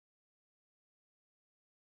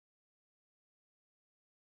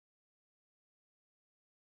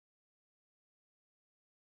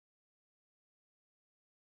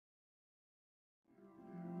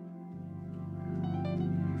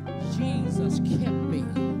Jesus kept me.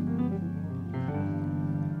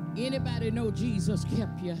 Anybody know Jesus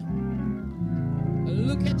kept you?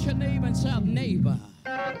 Look at your neighbor and say, neighbor,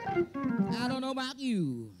 I don't know about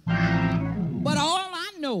you, but all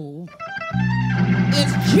I know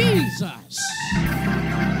is Jesus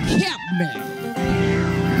kept me.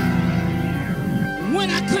 When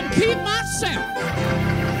I couldn't keep myself,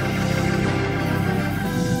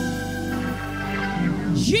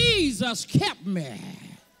 Jesus kept me.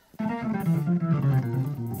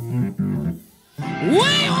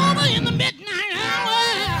 Way over in the midnight hour.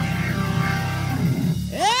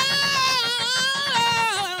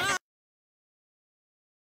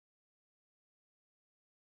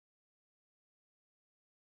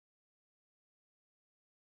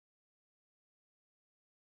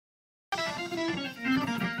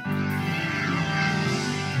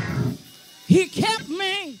 He kept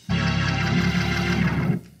me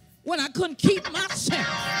when I couldn't keep myself.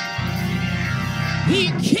 He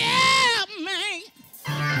kept me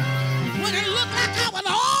when it looked like I was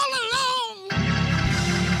all alone.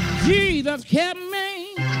 Jesus kept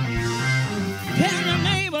me. Tell your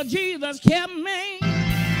neighbor, Jesus kept me.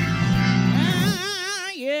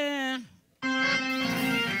 Yeah.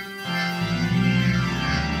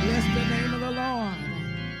 Bless the name of the Lord.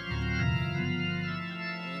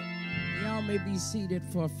 Y'all may be seated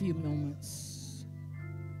for a few moments.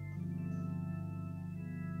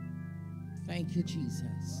 Thank you,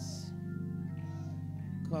 Jesus.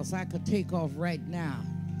 Because I could take off right now.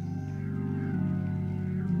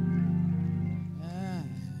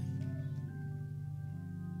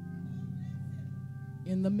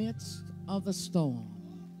 In the midst of the storm,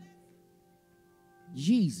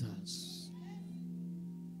 Jesus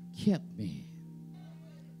kept me.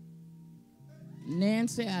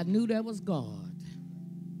 Nancy, I knew that was God.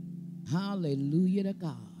 Hallelujah to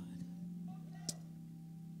God.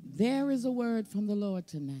 There is a word from the Lord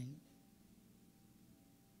tonight.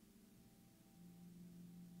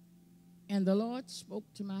 And the Lord spoke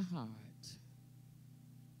to my heart.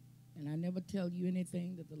 And I never tell you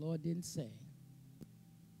anything that the Lord didn't say.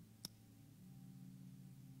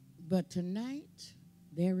 But tonight,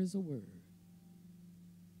 there is a word.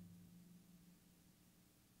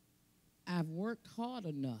 I've worked hard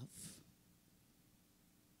enough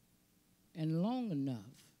and long enough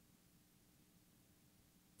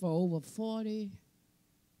for over 40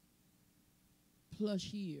 plus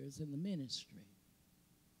years in the ministry.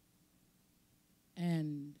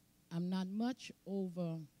 And I'm not much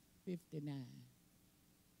over 59.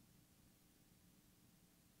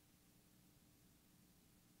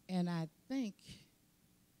 And I think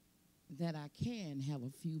that I can have a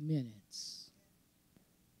few minutes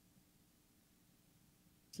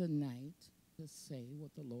tonight to say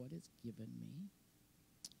what the Lord has given me.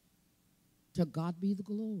 To God be the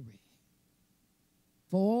glory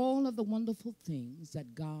for all of the wonderful things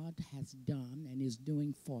that God has done and is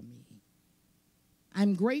doing for me.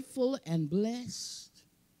 I'm grateful and blessed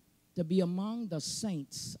to be among the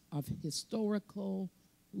saints of historical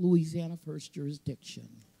Louisiana First jurisdiction.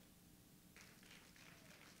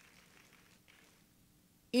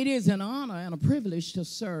 It is an honor and a privilege to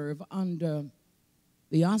serve under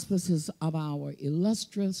the auspices of our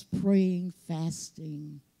illustrious, praying,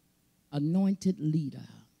 fasting, anointed leader,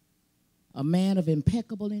 a man of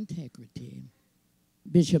impeccable integrity,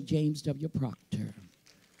 Bishop James W. Proctor.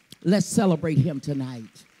 Let's celebrate him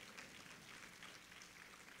tonight.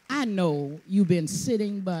 I know you've been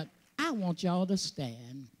sitting, but I want y'all to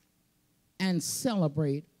stand and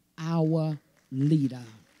celebrate our leader.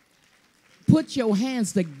 Put your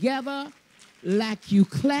hands together like you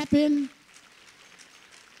clapping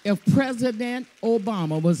if President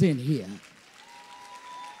Obama was in here.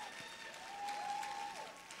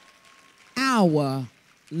 Our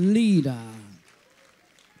leader.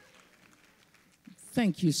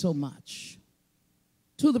 Thank you so much.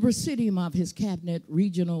 To the Presidium of his cabinet,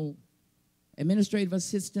 regional administrative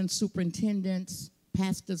assistants, superintendents,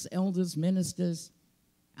 pastors, elders, ministers,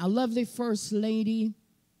 our lovely First Lady,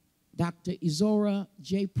 Dr. Izora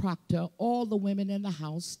J. Proctor, all the women in the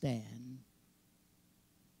house stand.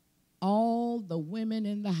 All the women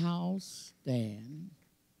in the house stand.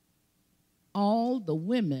 All the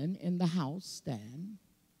women in the house stand.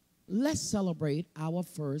 Let's celebrate our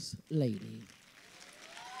First Lady.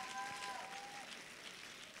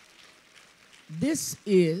 This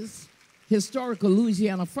is Historical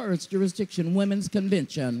Louisiana First Jurisdiction Women's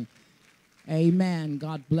Convention. Amen.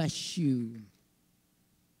 God bless you.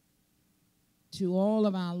 To all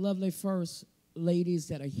of our lovely First Ladies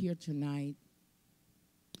that are here tonight,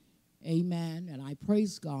 amen. And I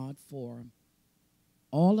praise God for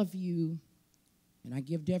all of you And I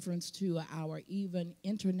give deference to our even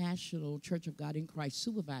international Church of God in Christ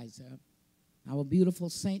supervisor, our beautiful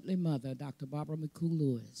saintly mother, Dr. Barbara McCool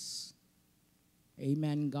Lewis.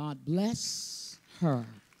 Amen. God bless her.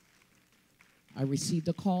 I received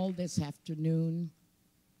a call this afternoon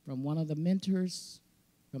from one of the mentors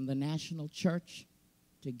from the national church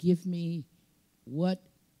to give me what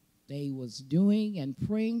they was doing and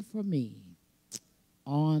praying for me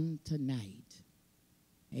on tonight.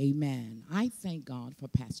 Amen. I thank God for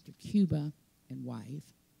Pastor Cuba and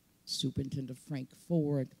wife, Superintendent Frank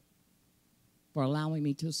Ford, for allowing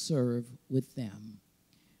me to serve with them.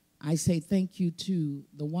 I say thank you to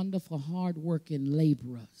the wonderful, hard-working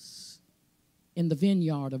laborers in the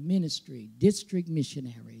vineyard of ministry, district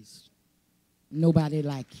missionaries. Nobody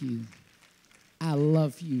like you. I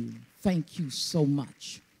love you. Thank you so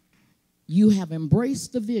much. You have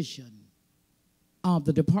embraced the vision of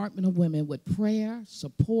the Department of Women with prayer,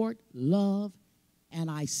 support, love, and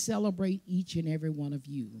I celebrate each and every one of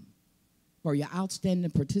you for your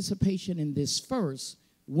outstanding participation in this first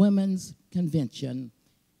Women's Convention.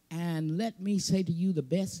 And let me say to you, the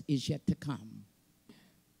best is yet to come.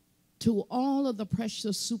 To all of the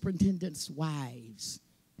precious superintendents' wives,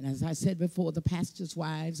 and as I said before, the pastors'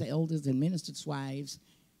 wives, the elders and ministers' wives,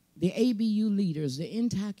 the ABU leaders, the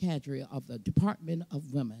entire cadre of the Department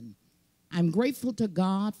of Women, I'm grateful to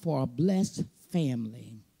God for a blessed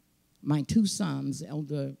family. My two sons,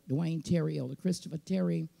 Elder Dwayne Terry, Elder Christopher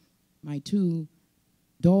Terry, my two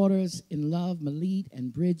daughters in love, Malit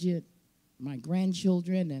and Bridget, my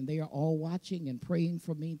grandchildren, and they are all watching and praying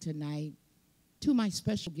for me tonight. To my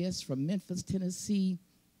special guests from Memphis, Tennessee,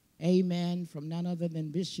 amen, from none other than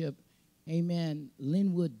Bishop, amen,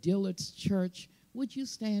 Linwood Dillard's Church. Would you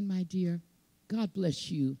stand, my dear? God bless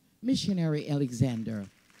you. Missionary Alexander,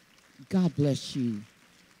 God bless you.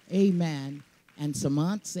 Amen. And some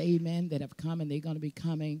aunts, amen, that have come and they're going to be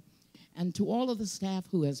coming. And to all of the staff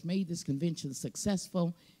who has made this convention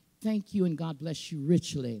successful, thank you and God bless you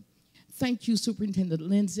richly. Thank you, Superintendent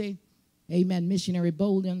Lindsay. Amen. Missionary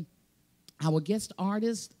Bolden. Our guest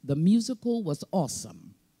artist, the musical was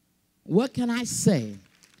awesome. What can I say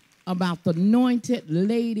about the anointed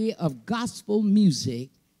lady of gospel music,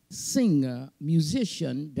 singer,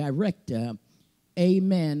 musician, director,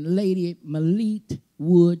 amen, Lady Malit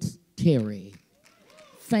Woods Terry?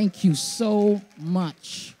 Thank you so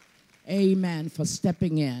much, amen, for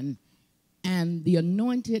stepping in. And the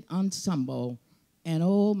anointed ensemble, and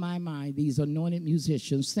oh my, these anointed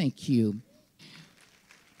musicians, thank you.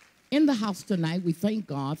 In the house tonight, we thank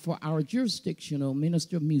God for our jurisdictional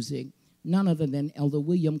minister of music, none other than Elder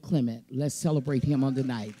William Clement. Let's celebrate him on the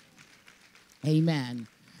night. Amen.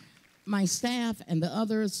 My staff and the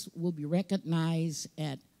others will be recognized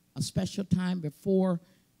at a special time before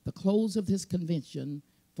the close of this convention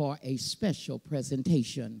for a special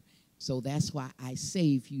presentation. So that's why I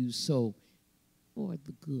save you so for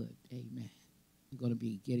the good. Amen. You're going to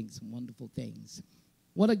be getting some wonderful things.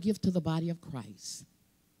 What a gift to the body of Christ.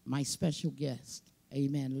 My special guest,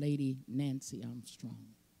 amen, Lady Nancy Armstrong.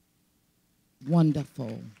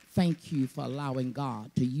 Wonderful. Thank you for allowing God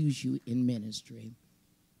to use you in ministry.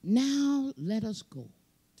 Now let us go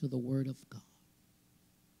to the Word of God.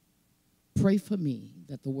 Pray for me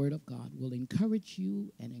that the Word of God will encourage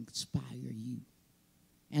you and inspire you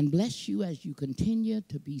and bless you as you continue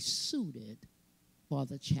to be suited for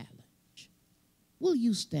the challenge. Will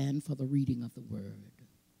you stand for the reading of the Word?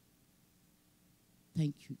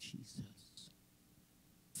 Thank you, Jesus.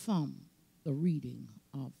 From the reading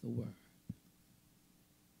of the Word.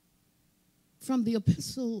 From the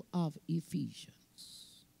Epistle of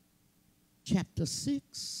Ephesians, chapter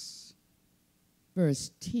 6,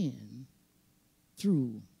 verse 10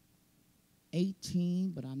 through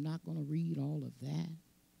 18, but I'm not going to read all of that.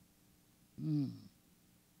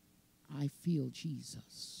 I feel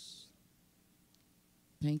Jesus.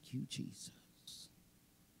 Thank you, Jesus.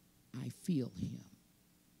 I feel him.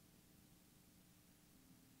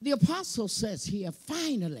 The apostle says here,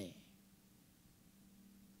 finally,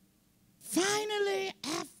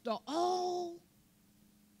 after all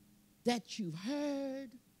that you've heard,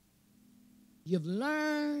 you've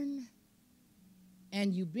learned,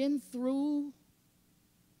 and you've been through,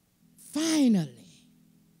 finally,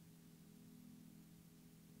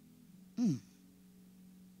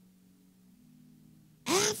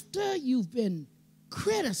 after you've been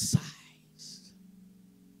criticized,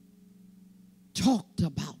 talked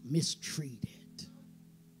about, mistreated,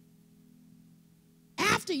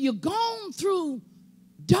 after you've gone through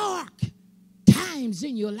dark times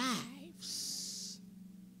in your lives,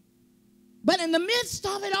 but in the midst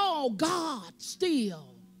of it all, God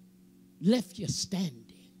still left you standing.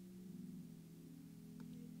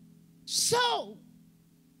 So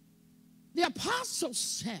the apostle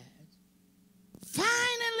said,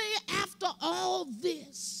 finally, after all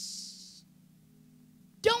this,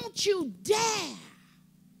 don't you dare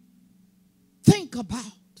think about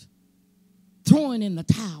throwing in the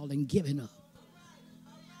towel and giving up.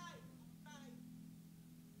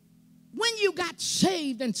 When you got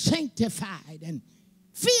saved and sanctified and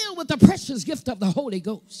filled with the precious gift of the Holy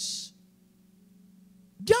Ghost,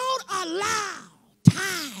 don't allow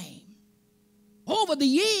time over the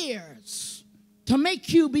years to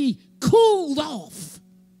make you be cooled off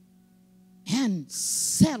and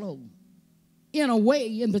settle in a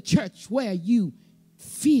way in the church where you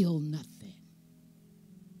feel nothing.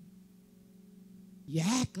 You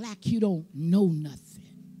act like you don't know nothing.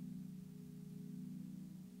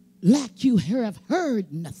 Like you have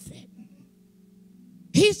heard nothing.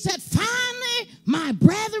 He said, finally, my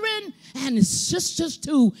brethren and sisters,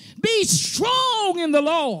 to be strong in the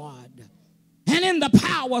Lord and in the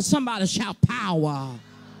power, somebody shout, power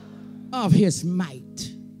of his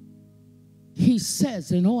might. He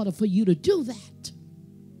says, in order for you to do that,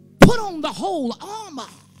 put on the whole armor.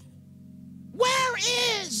 Where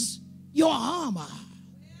is your armor?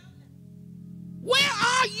 Where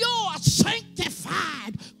are your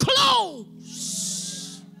sanctified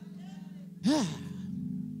clothes?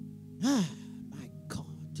 My God.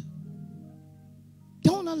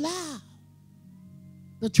 Don't allow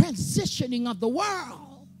the transitioning of the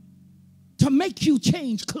world to make you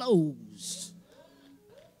change clothes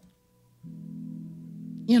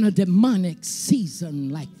in a demonic season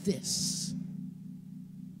like this.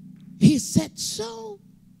 He said, so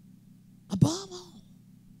above all,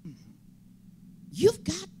 you've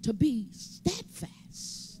got to be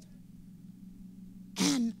steadfast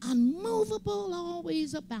and unmovable,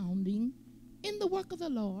 always abounding in the work of the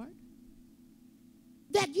Lord,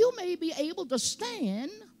 that you may be able to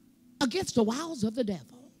stand against the wiles of the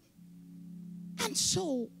devil. And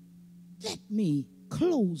so let me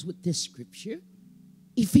close with this scripture,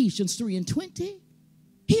 Ephesians 3:20.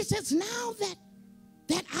 He says, now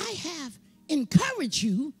that I have encouraged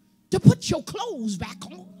you to put your clothes back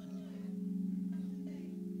on,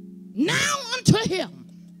 now unto him,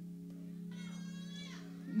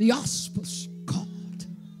 the auspicious God,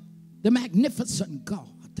 the magnificent God,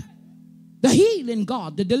 the healing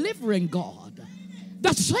God, the delivering God,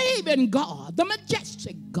 the saving God, the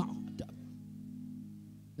majestic God,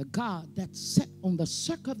 the God that sat on the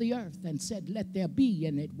circle of the earth and said, let there be,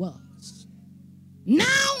 and it was.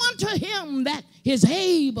 Now unto him that is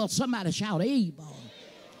able, somebody shout able,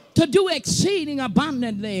 to do exceeding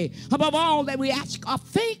abundantly above all that we ask or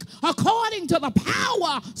think, according to the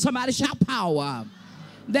power, somebody shout power,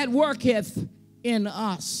 that worketh in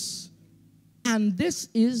us. And this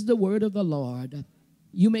is the word of the Lord.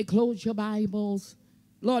 You may close your Bibles.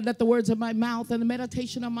 Lord, let the words of my mouth and the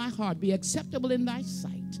meditation of my heart be acceptable in thy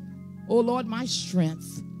sight. O Lord, my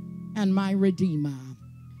strength and my redeemer.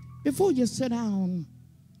 Before you sit down,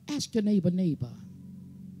 ask your neighbor,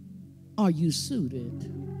 are you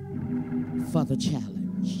suited for the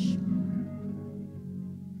challenge?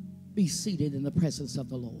 Be seated in the presence of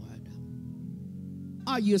the Lord.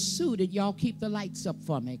 Are you suited? Y'all keep the lights up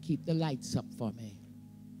for me. Keep the lights up for me.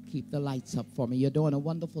 Keep the lights up for me. You're doing a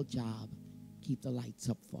wonderful job. Keep the lights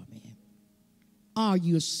up for me. Are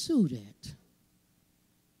you suited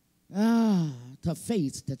to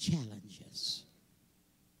face the challenges?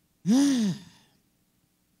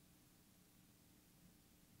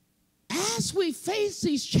 As we face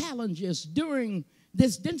these challenges during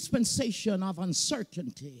this dispensation of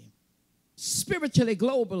uncertainty, spiritually,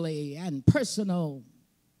 globally, and personal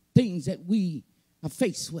things that we are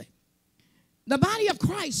faced with, the body of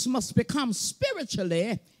Christ must become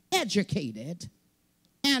spiritually educated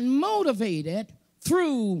and motivated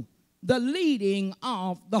through the leading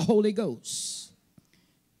of the Holy Ghost.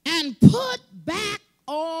 And put back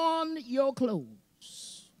on your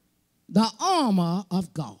clothes, the armor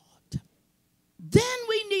of God. Then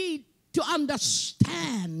we need to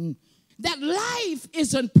understand that life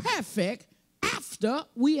isn't perfect after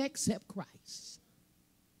we accept Christ.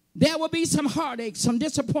 There will be some heartaches, some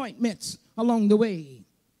disappointments along the way.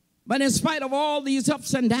 But in spite of all these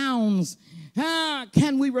ups and downs,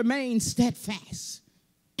 can we remain steadfast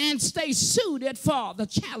and stay suited for the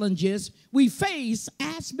challenges we face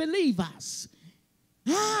as believers?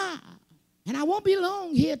 And I won't be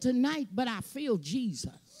long here tonight, but I feel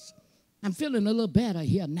Jesus. I'm feeling a little better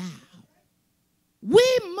here now.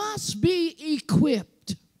 We must be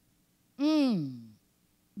equipped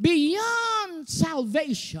beyond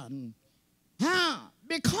salvation.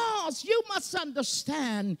 Because you must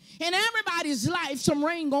understand, in everybody's life, some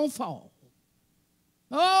rain gonna fall.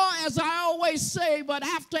 Oh, as I always say, but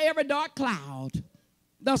after every dark cloud,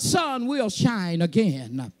 the sun will shine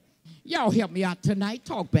again. Y'all help me out tonight.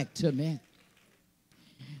 Talk back to me.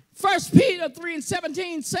 1 Peter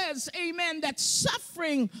 3:17 says, amen, that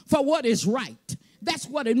suffering for what is right. That's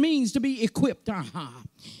what it means to be equipped.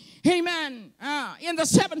 Amen. In the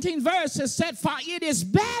 17th verse it said, for it is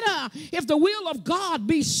better if the will of God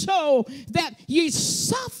be so that ye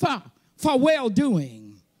suffer for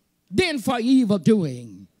well-doing than for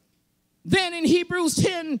evil-doing. Then in Hebrews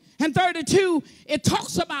 10:32, it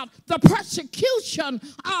talks about the persecution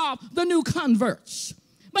of the new converts.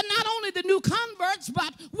 But not only the new converts,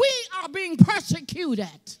 but we are being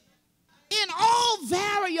persecuted in all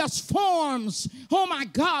various forms. Oh my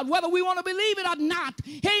God, whether we want to believe it or not.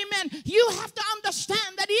 Amen. You have to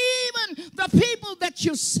understand that even the people that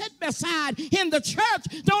you sit beside in the church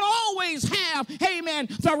don't always have, amen,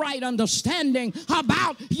 the right understanding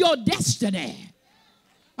about your destiny,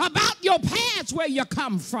 about your past, where you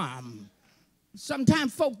come from.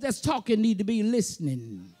 Sometimes folk that's talking need to be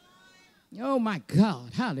listening. Oh my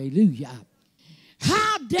God, hallelujah.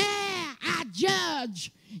 How dare I judge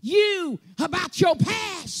you about your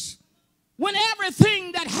past when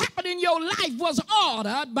everything that happened in your life was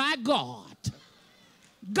ordered by God?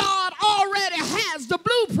 God already has the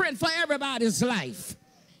blueprint for everybody's life.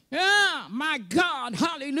 Yeah, my God,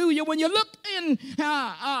 hallelujah. When you look in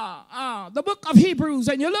the book of Hebrews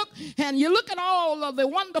and you look at all of the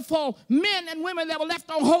wonderful men and women that were left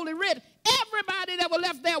on Holy Writ, everybody that were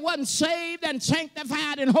left there wasn't saved and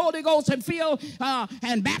sanctified and Holy Ghost and filled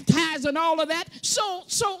and baptized and all of that. So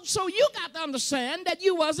you got to understand that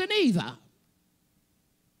you wasn't either.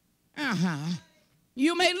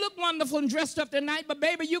 You may look wonderful and dressed up tonight, but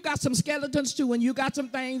baby, you got some skeletons too, and you got some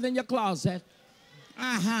things in your closet.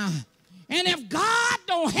 And if God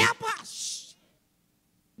don't help us,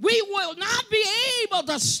 we will not be able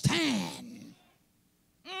to stand.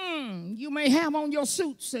 You may have on your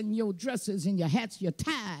suits and your dresses and your hats, your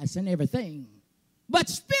ties and everything, but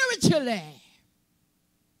spiritually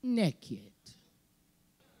naked.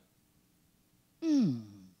 The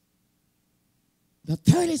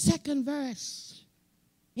 32nd verse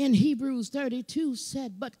in Hebrews 32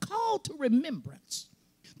 said, but call to remembrance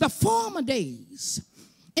the former days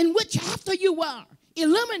in which after you were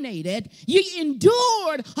eliminated, ye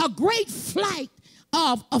endured a great flight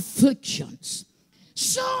of afflictions.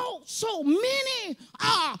 So many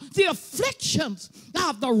are the afflictions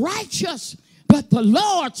of the righteous, but the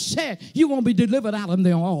Lord said you're going to be delivered out of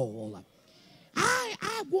them all. I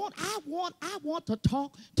want to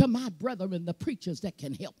talk to my brethren, the preachers that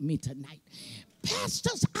can help me tonight.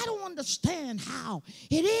 Pastors, I don't understand how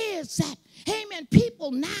it is that, amen,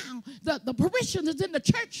 people now, the parishioners in the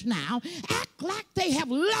church now, act like they have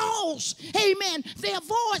lost, amen, their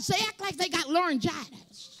voice. They act like they got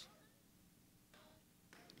laryngitis.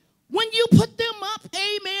 When you put them up,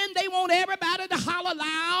 amen, they want everybody to holler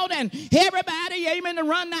loud and everybody, amen, to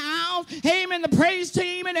run the aisle, amen, the praise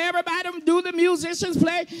team and everybody to do the musicians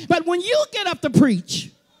play. But when you get up to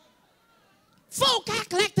preach, folk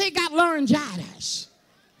act like they got laryngitis.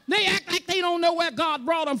 They act like they don't know where God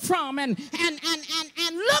brought them from and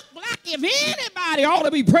look like if anybody ought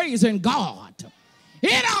to be praising God,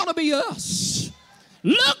 it ought to be us.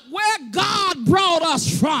 Look where God brought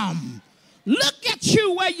us from. Look at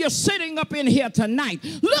you where you're sitting up in here tonight.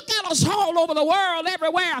 Look at us all over the world,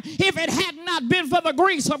 everywhere. If it had not been for the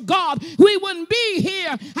grace of God, we wouldn't be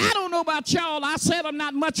here. I don't know about y'all. I said I'm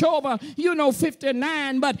not much over,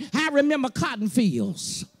 59, but I remember cotton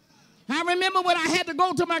fields. I remember when I had to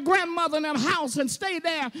go to my grandmother and them house and stay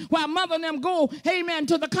there while mother and them go, amen,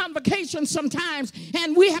 to the convocation sometimes.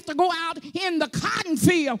 And we have to go out in the cotton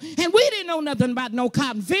field. And we didn't know nothing about no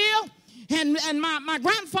cotton field. And my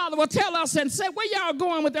grandfather would tell us and say, where y'all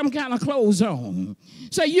going with them kind of clothes on?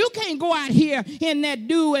 So you can't go out here in that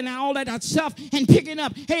dew and all that stuff and picking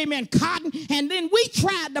up, amen, cotton. And then we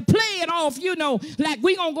tried to play it off, like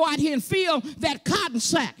we going to go out here and feel that cotton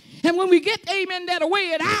sack. And when we get, amen, that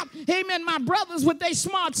weigh it out, amen, my brothers with their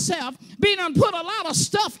smart self, being done put a lot of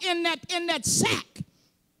stuff in that sack.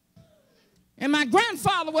 And my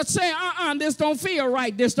grandfather would say, this don't feel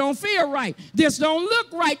right. This don't feel right. This don't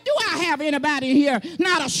look right. Do I have anybody here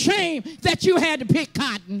not ashamed that you had to pick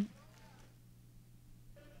cotton?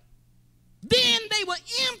 Then they would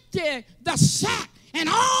empty the sack, and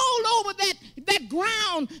all over that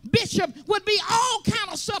ground, Bishop, would be all kind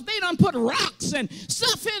of stuff. They done put rocks and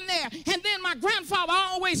stuff in there. And then my grandfather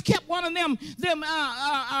always kept one of them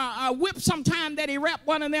whips sometime that he wrapped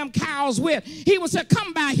one of them cows with. He would say,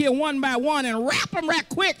 come by here one by one and wrap them right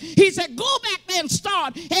quick. He said, go back there and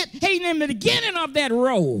start in the beginning of that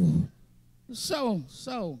row.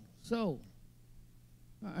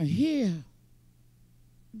 Here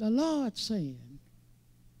the Lord saying,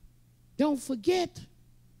 don't forget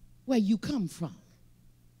where you come from.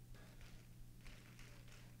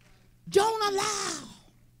 Don't allow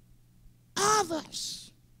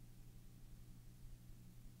others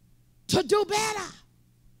to do better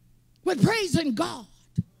with praising God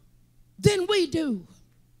than we do.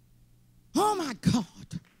 Oh my God.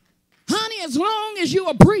 Honey, as long as you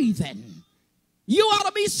are breathing, you ought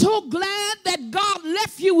to be so glad that God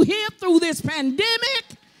left you here through this pandemic.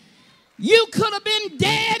 You could have been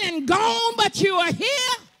dead and gone, but you are here.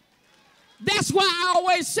 That's why I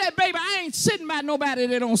always said, baby, I ain't sitting by nobody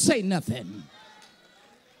that don't say nothing.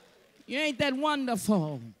 You ain't that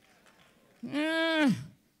wonderful.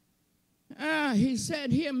 He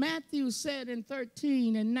said here, Matthew said in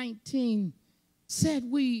 13 and 19, said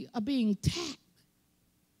we are being taxed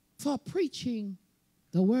for preaching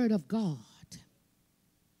the word of God.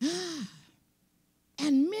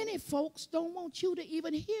 And many folks don't want you to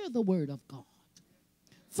even hear the word of God.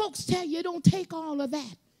 Folks tell you don't take all of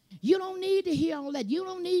that. You don't need to hear all that. You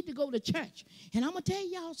don't need to go to church. And I'm going to tell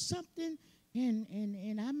y'all something,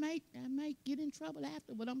 and I might get in trouble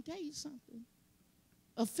after, but I'm going to tell you something.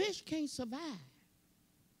 A fish can't survive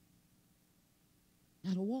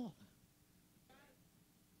out of water.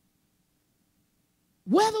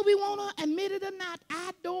 Whether we want to admit it or not,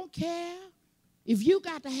 I don't care if you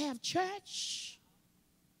got to have church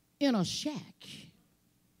in a shack.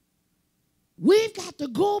 We've got to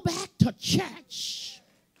go back to church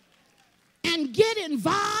and get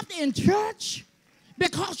involved in church,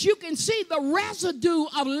 because you can see the residue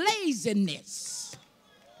of laziness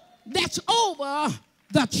that's over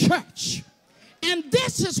the church. And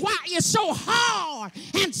this is why it's so hard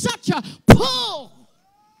and such a pull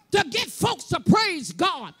to get folks to praise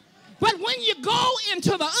God. But when you go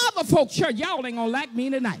into the other folks' church, y'all ain't gonna like me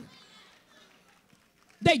tonight.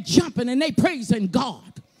 They jumping and they praising God.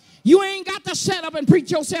 You ain't got to set up and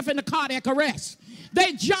preach yourself in the cardiac arrest.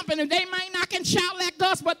 They jumping and they might not can shout like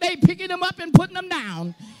us, but they picking them up and putting them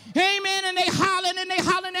down. Amen. And they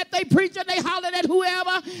hollering at they preacher, they hollering at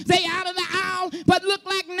whoever, they out of the aisle. But look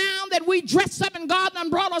like now that we dressed up and God done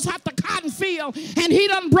brought us out the cotton field, and he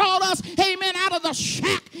done brought us, amen, out of the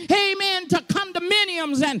shack, amen, to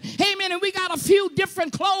condominiums, and amen, and we got a few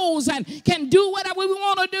different clothes and can do whatever we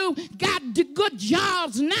want to do, got good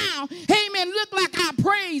jobs now. Amen. Look like our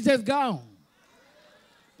praise is gone.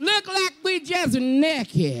 Look like we just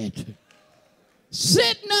naked,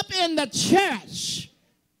 sitting up in the church,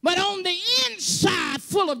 but on the inside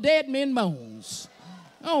full of dead men bones.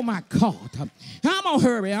 Oh, my God. I'm going to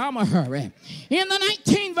hurry. In the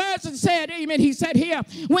 19th verse it said, amen, he said here,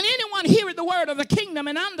 when anyone heareth the word of the kingdom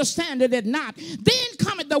and understandeth it not, then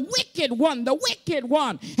cometh the wicked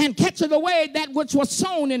one, and catcheth away that which was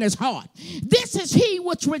sown in his heart. This is he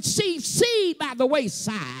which received seed by the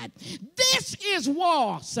wayside. This is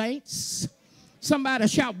war, saints. Somebody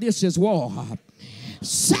shout, this is war.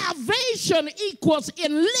 Salvation equals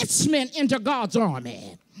enlistment into God's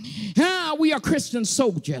army. We are Christian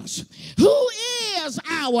soldiers. Who is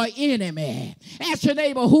our enemy? Ask your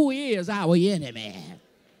neighbor, who is our enemy?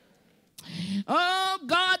 Oh,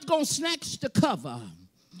 God's going to snatch the cover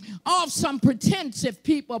off some pretensive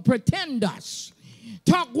people, pretenders.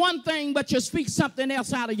 Talk one thing, but you speak something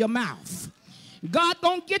else out of your mouth. God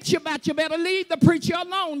don't get you, but you better leave the preacher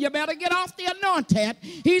alone. You better get off the anointed.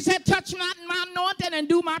 He said, touch not my anointed and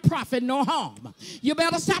do my prophet no harm. You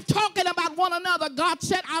better stop talking about one another. God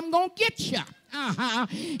said, I'm going to get you.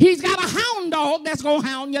 He's got a hound dog that's going to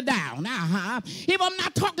hound you down. If I'm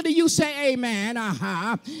not talking to you, say amen.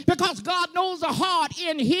 Because God knows the heart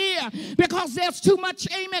in here, because there's too much,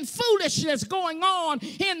 amen, foolishness going on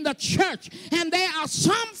in the church. And there are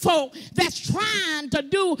some folk that's trying to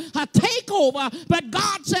do a takeover, but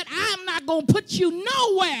God said, I'm not going to put you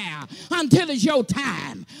nowhere until it's your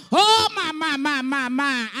time. Oh, my.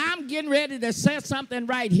 I'm getting ready to say something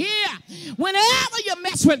right here. Whenever you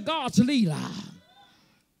mess with God's leader,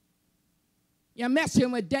 you're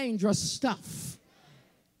messing with dangerous stuff.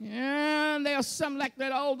 And there's something like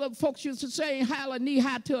that old folks used to say, holler knee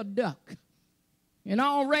high to a duck. And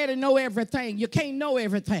already know everything. You can't know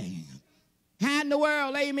everything. How in the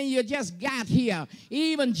world, amen, you just got here.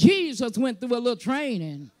 Even Jesus went through a little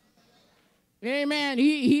training. Amen.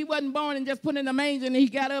 He wasn't born and just put in the manger and he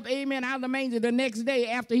got up, amen, out of the manger the next day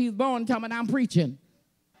after he's born, talking about I'm preaching.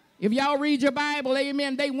 If y'all read your Bible,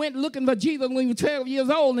 amen, they went looking for Jesus when he was 12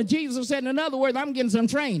 years old, and Jesus said, in other words, I'm getting some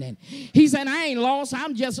training. He said, I ain't lost.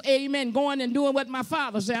 I'm just, amen, going and doing what my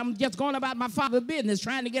father said. I'm just going about my father's business,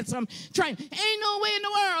 trying to get some training. Ain't no way in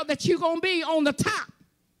the world that you're going to be on the top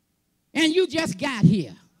and you just got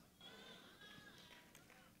here.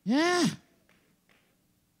 Yeah.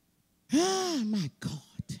 Oh, my God.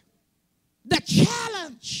 The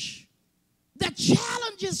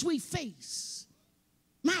challenges we face,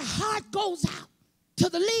 my heart goes out to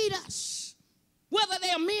the leaders, whether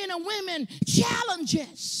they're men or women,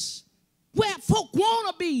 challenges where folk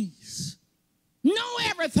wannabes know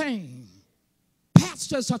everything.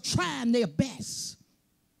 Pastors are trying their best.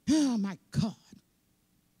 Oh, my God.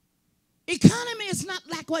 Economy is not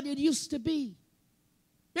like what it used to be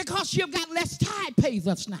because you've got less tithe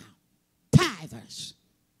payers now. Tithers.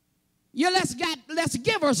 You got less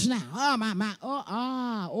givers now. Oh, my.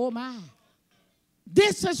 Oh, my.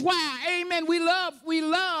 This is why, amen, we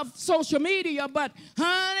love social media, but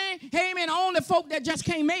honey, amen, only folk that just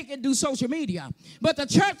can't make it do social media. But the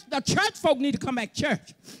church folk need to come back to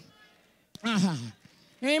church.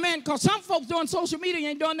 Amen. Because some folks doing social media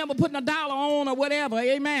ain't doing nothing but putting $1 on or whatever.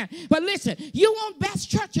 Amen. But listen, you want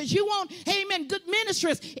best churches. You want, amen, good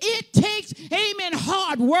ministries. It takes, amen,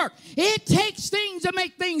 hard work. It takes things to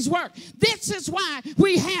make things work. This is why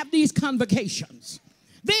we have these convocations.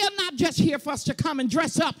 They are not just here for us to come and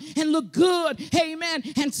dress up and look good, amen,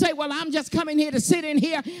 and say, well, I'm just coming here to sit in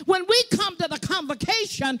here. When we come to the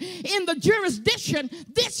convocation in the jurisdiction,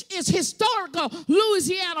 this is historical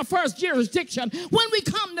HisLA1st jurisdiction. When we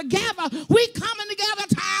come together, we coming together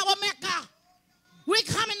to our Mecca. We're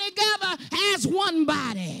coming together as one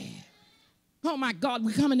body. Oh, my God,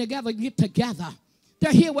 we're coming together to get together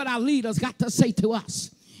to hear what our leaders got to say to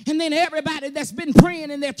us. And then everybody that's been praying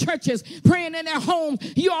in their churches, praying in their homes,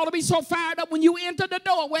 you ought to be so fired up when you enter the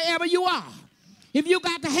door wherever you are. If you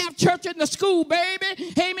got to have church in the school,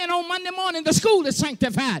 baby, amen, on Monday morning, the school is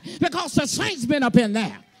sanctified because the saints been up in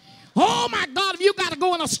there. Oh, my God, if you got to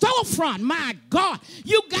go in a storefront, my God,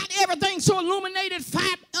 you got everything so illuminated,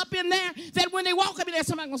 fired up in there that when they walk up in there,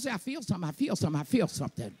 somebody's going to say, I feel something, I feel something, I feel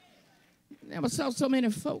something. Never saw so many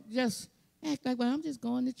folk just act like, well, I'm just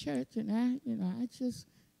going to church and I just...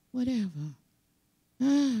 whatever.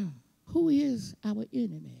 Who is our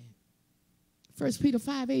enemy? 1 Peter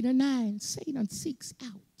 5:8-9, Satan seeks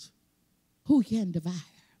out who can devour.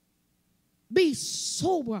 Be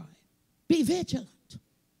sober, be vigilant,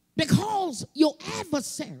 because your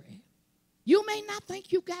adversary, you may not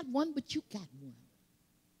think you got one, but you got one.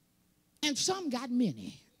 And some got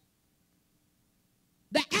many.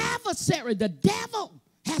 The adversary, the devil,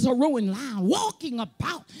 has a roaring lion walking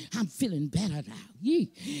about. I'm feeling better now.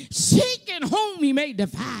 Seeking whom he may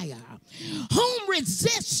devour. Whom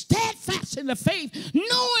resist steadfast in the faith,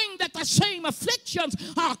 knowing that the same afflictions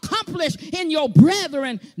are accomplished in your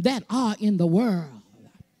brethren that are in the world.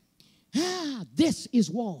 This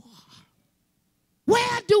is war.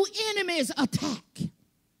 Where do enemies attack?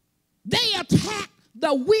 They attack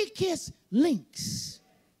the weakest links.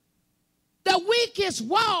 The weakest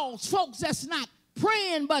walls, folks, that's not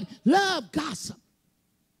praying, but love gossip,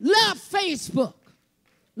 love Facebook,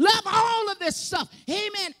 love all of this stuff.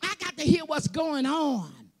 Amen. I got to hear what's going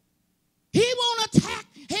on. He won't attack,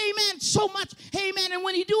 amen, so much, amen. And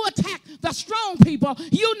when he do attack the strong people,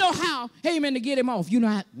 you know how, amen, to get him off. You know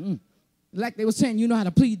how, like they were saying, you know how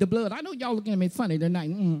to plead the blood. I know y'all looking at me funny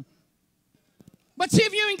tonight. But see,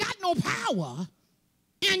 if you ain't got no power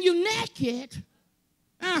and you naked,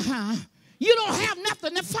 you don't have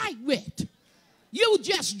nothing to fight with. You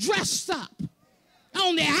just dressed up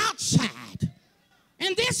on the outside.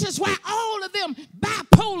 And this is why all of them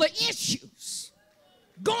bipolar issues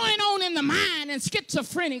going on in the mind and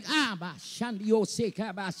schizophrenic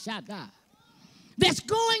that's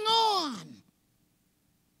going on.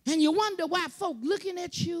 And you wonder why folk looking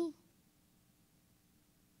at you.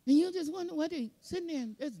 And you just wonder why they sitting there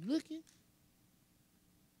and just looking.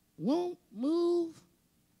 Won't move.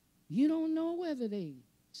 You don't know whether they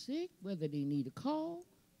sick, whether they need to call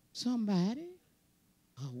somebody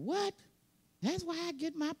or what. That's why I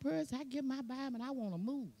get my purse, I get my Bible, and I want to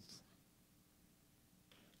move.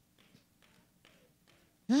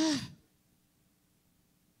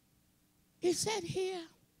 It said here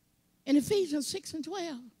in Ephesians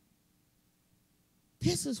 6:12,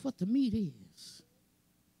 this is what the meat is.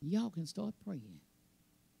 Y'all can start praying.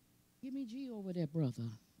 Give me G over there, brother.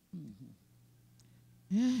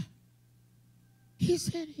 Yeah. He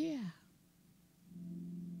said here,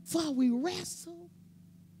 for we wrestle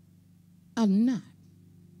not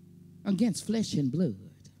against flesh and blood,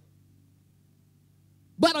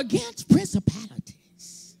 but against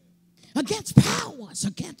principalities, against powers,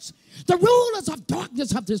 against the rulers of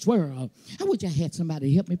darkness of this world. I wish I had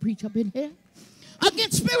somebody help me preach up in here.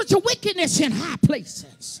 Against spiritual wickedness in high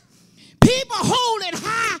places. People holding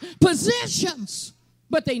high positions,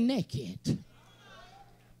 but they naked.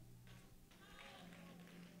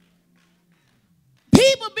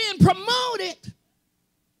 People being promoted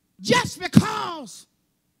just because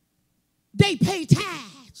they pay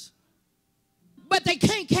tithes, but they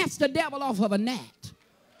can't catch the devil off of a gnat.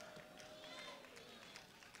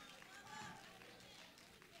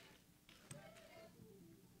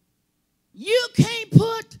 You can't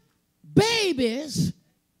put babies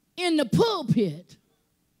in the pulpit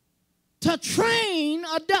to train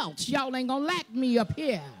adults. Y'all ain't gonna like me up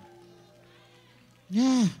here.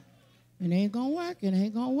 Yeah, it ain't gonna work, it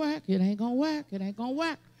ain't gonna work, it ain't gonna work, it ain't gonna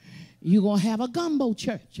work. You're gonna have a gumbo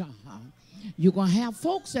church. You're going to have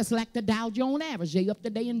folks that's like the Dow Jones average. They up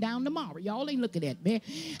today and down tomorrow. Y'all ain't looking at me.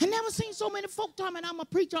 I never seen so many folk talking, I'm a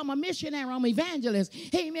preacher, I'm a missionary, I'm an evangelist.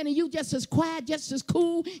 Hey, man, and you just as quiet, just as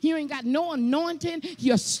cool. You ain't got no anointing.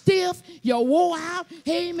 You're stiff. You're wore out.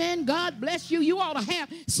 Hey, man, God bless you. You ought to have,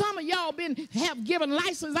 some of y'all have given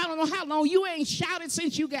license, I don't know how long. You ain't shouted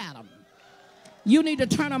since you got them. You need to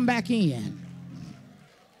turn them back in.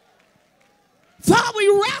 For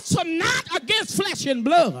we wrestle not against flesh and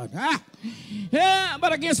blood,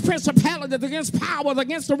 but against principalities, against powers,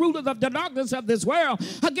 against the rulers of the darkness of this world,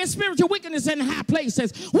 against spiritual wickedness in high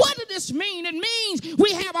places. What does this mean? It means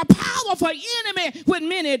we have a powerful enemy with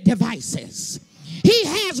many devices. He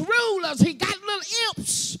has rulers. He got little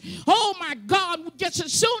imps. Oh, my God. Just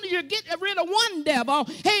as soon as you get rid of one devil,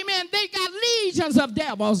 hey, man, they got legions of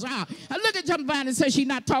devils. Look at somebody and say she's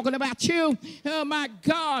not talking about you. Oh, my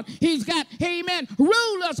God. He's got, amen,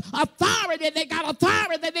 rulers, authority. They got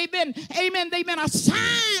authority. They've been, amen, they've been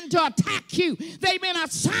assigned to attack you. They've been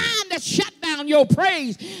assigned to shut down your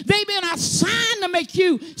praise. They've been assigned to make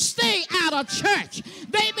you stay out of church.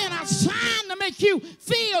 They've been assigned to make you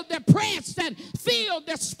feel depressed and feel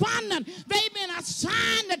despondent. They've been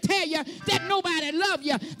assigned to tell you that nobody loves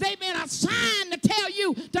you. They've been assigned to tell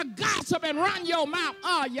you to gossip and run your mouth.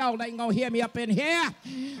 Oh, y'all ain't gonna hear me up in here.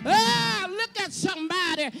 Look at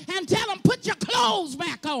somebody and tell them, put your clothes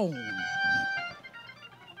back on.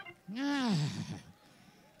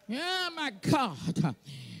 Oh, my God.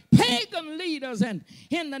 Pagan leaders and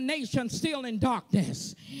in the nation still in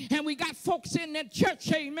darkness. And we got folks in that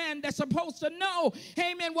church, amen, that's supposed to know,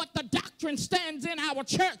 amen, what the doctrine stands in our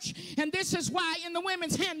church. And this is why in the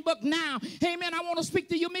women's handbook now, amen, I want to speak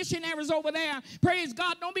to you missionaries over there. Praise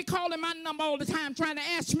God. Don't be calling my number all the time trying to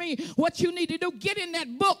ask me what you need to do. Get in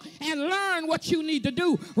that book and learn what you need to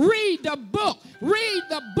do. Read the book. Read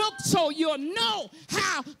the book so you'll know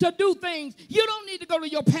how to do things. You don't need to go to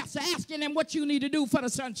your pastor asking him what you need to do for the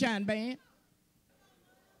Sunshine Band.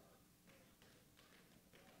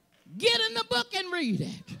 Get in the book and read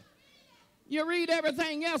it. You read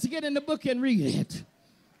everything else, get in the book and read it.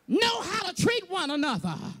 Know how to treat one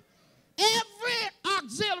another. Every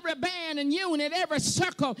auxiliary band and unit, every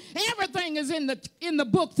circle, everything is in the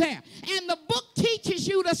book there. And the book teaches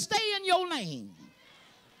you to stay in your lane.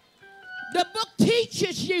 The book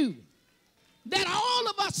teaches you that all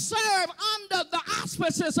of us serve under the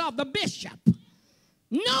auspices of the bishop.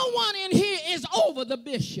 No one in here is over the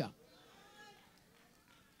bishop.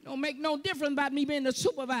 Don't make no difference about me being the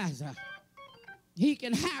supervisor. He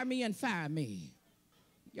can hire me and fire me.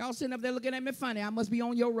 Y'all sitting up there looking at me funny. I must be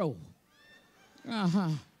on your roll. I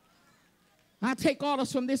take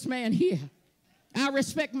orders from this man here. I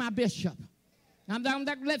respect my bishop. I'm not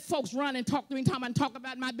going to let folks run and talk to me and talk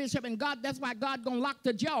about my bishop. And God, that's why God going to lock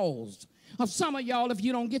the jaws of some of y'all if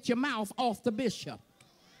you don't get your mouth off the bishop.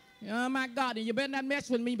 Oh, my God. And you better not mess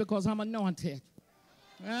with me because I'm anointed.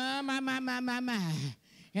 Oh, my.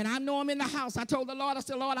 And I know I'm in the house. I told the Lord, I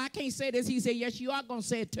said, Lord, I can't say this. He said, yes, you are going to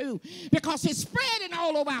say it too. Because it's spreading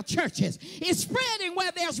all over our churches. It's spreading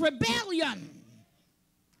where there's rebellion.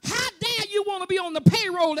 How dare you want to be on the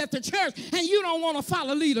payroll at the church and you don't want to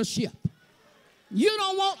follow leadership? You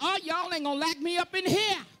don't want, oh, y'all ain't going to lock me up in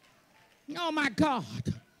here. Oh, my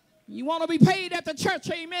God. You want to be paid at the church,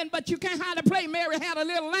 amen, but you can't hardly play Mary Had a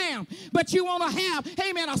Little Lamb. But you want to have,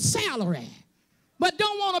 amen, a salary. But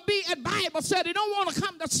don't want to be at Bible study. Don't want to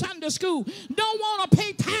come to Sunday school. Don't want to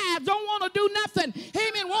pay tithes. Don't want to do nothing.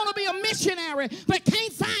 Amen. Want to be a missionary, but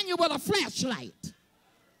can't find you with a flashlight.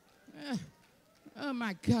 Oh,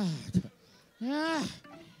 my God.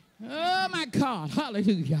 Oh, my God.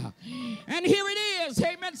 Hallelujah. And here it is.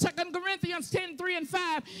 Amen. 2 Corinthians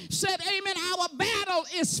 10:3-5 said, amen, our battle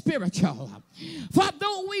is spiritual. For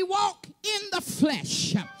though we walk in the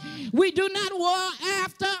flesh, we do not war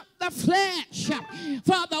after the flesh.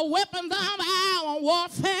 For the weapons of our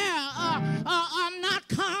warfare are not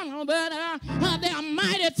carnal, but they are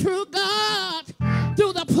mighty through God,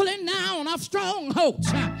 through the pulling down of strongholds.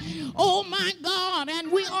 Oh, my God.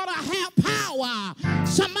 And we ought to have power.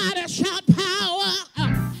 Somebody shout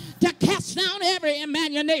power to cast down every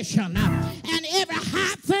imagination and and every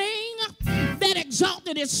high thing that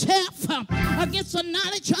exalted itself against the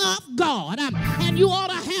knowledge of God. And you ought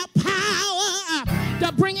to have power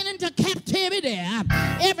to bring it into captivity,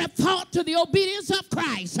 every thought to the obedience of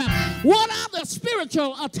Christ. What are the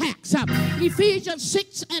spiritual attacks? Ephesians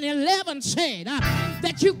 6 and 11 said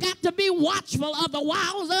that you got to be watchful of the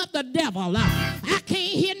wiles of the devil. I can't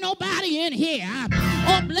hear nobody in here.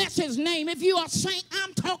 Oh, bless his name. If you are a saint,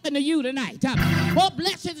 I'm talking to you tonight. Oh,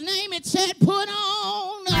 bless his name. It said, put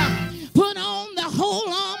on the whole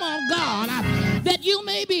armor of God that you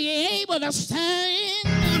may be able to stand.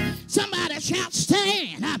 Somebody shout,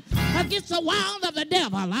 stand against the wiles of the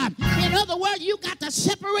devil. In other words, you got to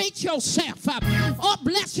separate yourself. Oh,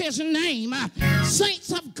 bless his name.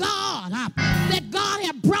 Saints of God, that God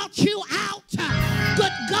have brought you out.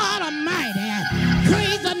 Good God Almighty.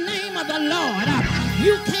 Praise the name of the Lord.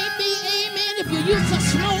 You can't be, amen, if you used to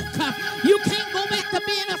smoke. You can't go back to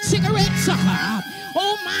being a cigarette sucker.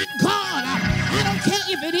 Oh, my God. I don't care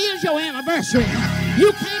if it is your anniversary.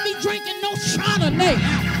 You can't be drinking no Chardonnay.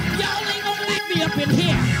 Y'all ain't gonna like me up in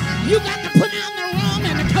here. You got to put down the rum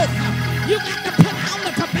and the coke. You got to put down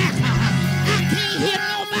the tobacco. I can't hear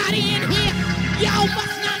nobody in here. Y'all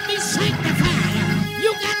must not be sanctified.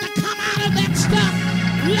 You got to come out of that stuff.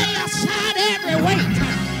 Lay aside every weight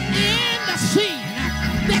and the sin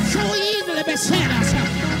that so easily beset us.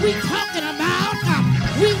 We talking about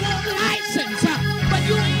we want license, but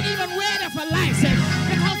you ain't even ready for license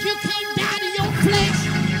because you can't die to your flesh.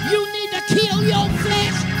 You need to kill your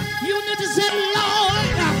flesh. You need to say,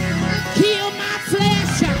 Lord, kill my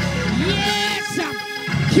flesh. Yes,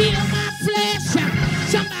 kill my flesh.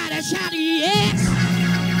 Somebody shout yes.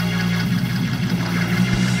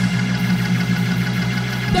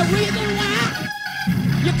 The reason why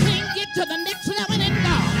you can't get to the next level in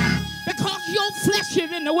God because your flesh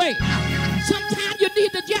is in the way. Sometimes you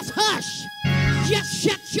need to just hush. Just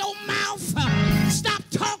shut your mouth. Stop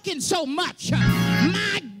talking so much.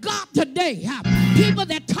 My God, today, people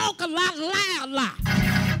that talk a lot lie a lot.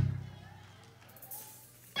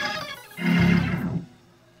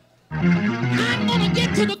 I'm going to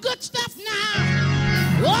get to the good stuff now.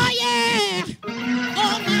 Oh, yeah.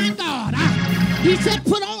 Oh, my God. He said,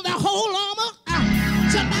 put on the whole armor.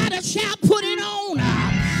 Somebody shall put it on.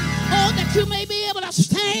 Oh, that you may be able to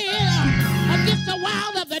stand against the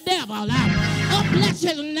wiles of the devil. Oh, bless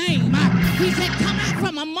his name. He said, come out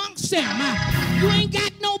from amongst them. You ain't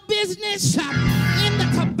got no business in the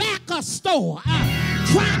tobacco store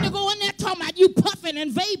trying to go in there talking about you puffing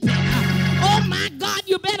and vaping. Oh, my God,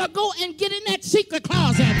 you better go and get in that secret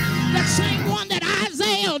closet. The same one that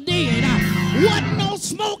Isaiah did. Wasn't no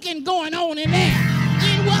smoking going on in there.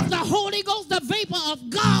 It was the Holy Ghost, the vapor of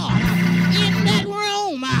God in that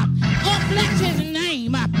room. Oh, bless his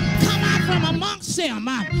name. Come out from amongst them.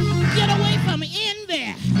 Get away from in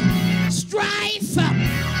there. Strife,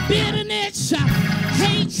 bitterness,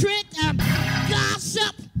 hatred,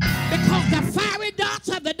 gossip, because the fiery darts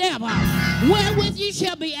of the devil, wherewith ye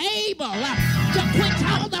shall be able to quench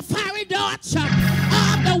all the fiery darts of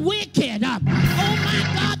the wicked. Oh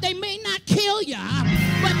my God, they may not kill you,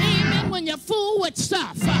 but amen, when you fool with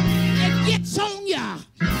stuff, it gets on you.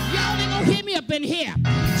 Y'all ain't gonna hear me up in here.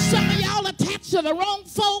 Some of y'all attached to the wrong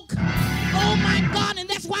folk. Oh my God, and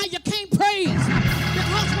that's why you can't praise.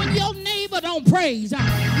 Because when your neighbor don't praise,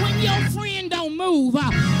 when your friend don't move,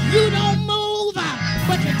 you don't move.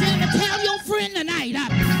 But you tell your friend tonight,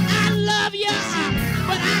 I love you,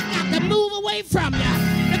 but I got to move away from you.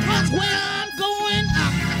 Because where I'm going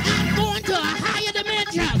to a higher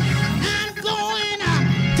dimension. I'm going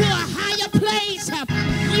to a higher place.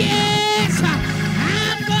 Yes,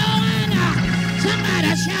 I'm going.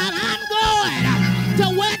 Somebody shout, I'm going to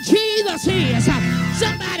where Jesus is.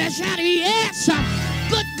 Somebody shout, yes.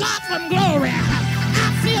 Good God from glory.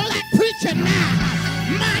 I feel like preaching now.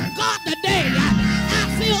 My God, today, I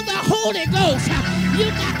feel the Holy Ghost.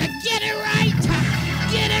 You got to get it right.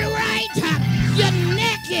 Get it right. You're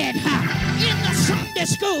naked in the Sunday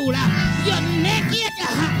school. You're naked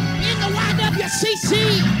in the YWCC.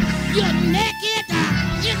 You're naked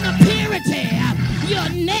in the purity. You're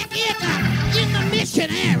naked in the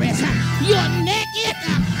missionaries. You're naked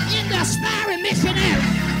in the aspiring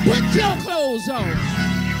missionaries. Put your clothes on.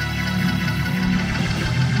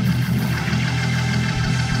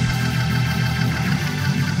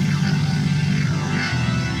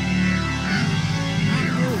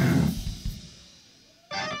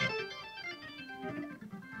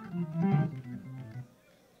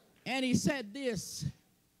 And he said this.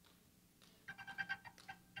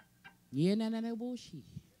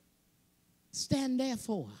 Stand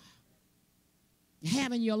therefore,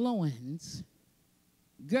 having your loins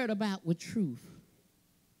girt about with truth.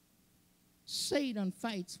 Satan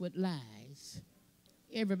fights with lies.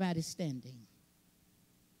 Everybody standing.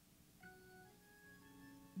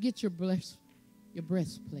 Get your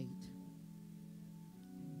breastplate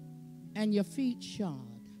and your feet shod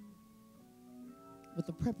with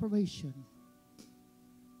the preparation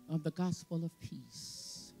of the gospel of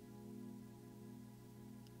peace.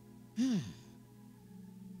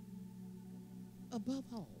 Above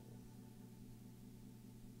all,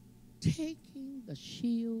 taking the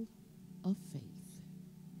shield of faith.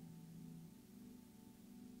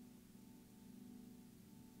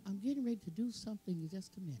 I'm getting ready to do something in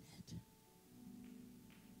just a minute.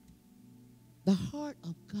 The heart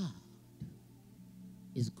of God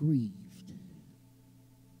is grieved.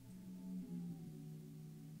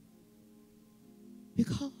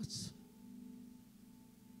 Because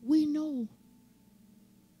we know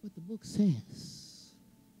what the book says.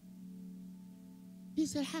 He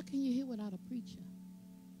said, how can you hear without a preacher?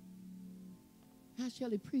 How shall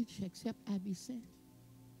he preach except I be sent?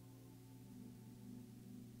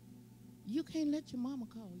 You can't let your mama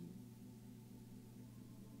call you.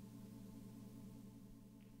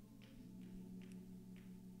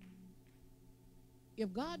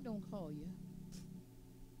 If God don't call you,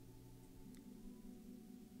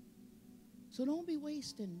 so don't be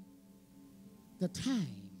wasting the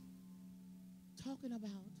time talking about,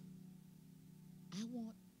 I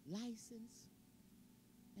want license.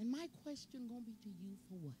 And my question going to be to you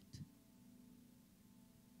for what?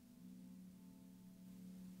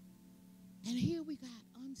 And here we got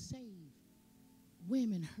unsaved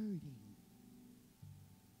women hurting.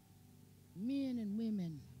 Men and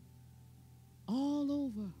women all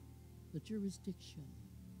over the jurisdiction.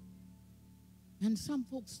 And some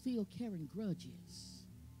folks still carrying grudges.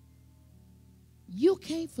 You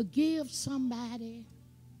can't forgive somebody.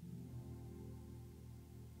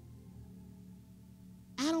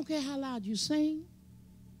 I don't care how loud you sing,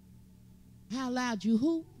 how loud you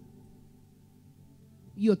hoop.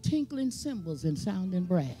 You're tinkling cymbals and sounding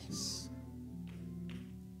brass.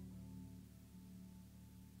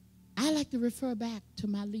 I like to refer back to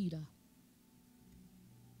my leader.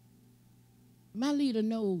 My leader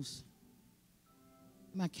knows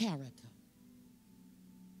my character.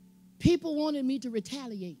 People wanted me to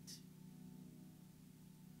retaliate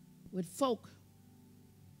with folk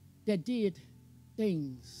that did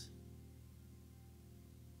things.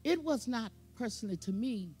 It was not personally to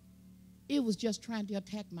me. It was just trying to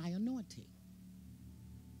attack my anointing.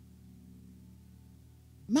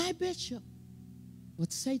 My bishop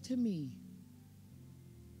would say to me,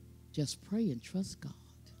 just pray and trust God.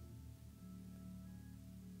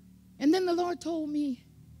 And then the Lord told me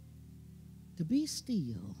to be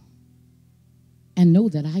still and know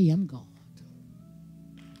that I am God.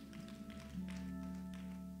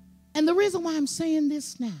 And the reason why I'm saying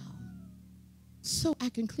this now, so I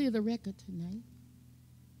can clear the record tonight,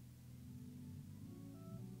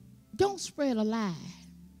 don't spread a lie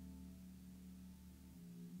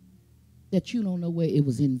that you don't know where it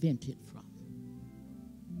was invented from.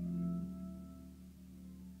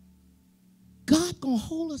 God gonna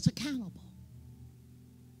hold us accountable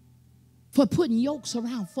for putting yokes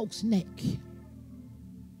around folks' neck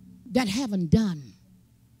that haven't done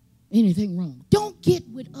anything wrong. Don't get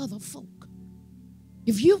with other folk.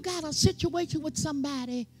 If you've got a situation with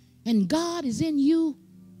somebody and God is in you,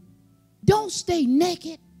 don't stay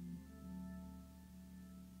naked.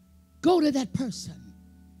 Go to that person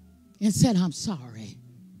and say, I'm sorry.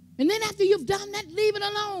 And then after you've done that, leave it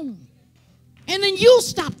alone. And then you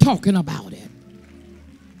stop talking about it.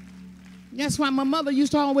 That's why my mother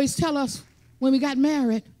used to always tell us when we got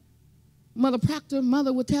married, Mother Proctor,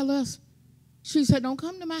 mother would tell us, she said, don't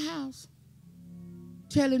come to my house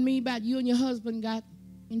telling me about you and your husband got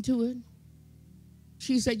into it.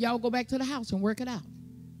 She said, y'all go back to the house and work it out.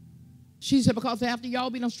 She said, because after y'all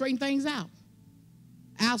be done straighten things out,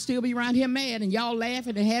 I'll still be around here mad and y'all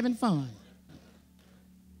laughing and having fun.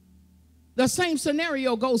 The same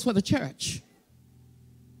scenario goes for the church.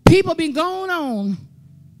 People been going on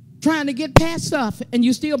trying to get past stuff and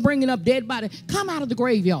you still bringing up dead bodies. Come out of the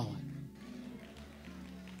graveyard.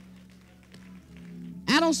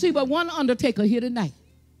 I don't see but one undertaker here tonight,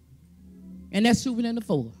 and that's Superintendent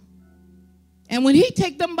Ford. And when he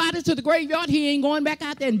take them bodies to the graveyard, he ain't going back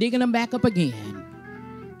out there and digging them back up again.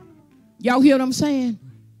 Y'all hear what I'm saying?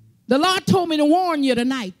 The Lord told me to warn you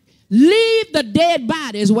tonight. Leave the dead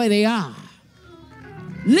bodies where they are.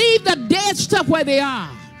 Leave the dead stuff where they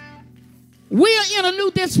are. We're in a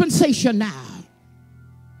new dispensation now.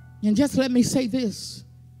 And just let me say this.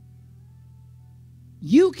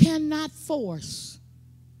 You cannot force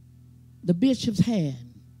the bishop's hand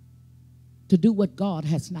to do what God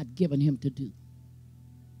has not given him to do.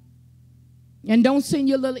 And don't send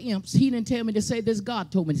your little imps. He didn't tell me to say this.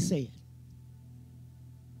 God told me to say it.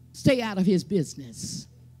 Stay out of his business.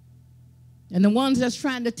 And the ones that's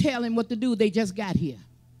trying to tell him what to do, they just got here.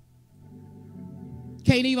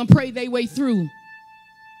 Can't even pray their way through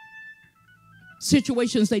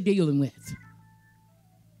situations they're dealing with.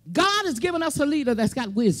 God has given us a leader that's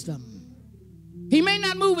got wisdom. He may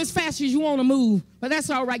not move as fast as you want to move, but that's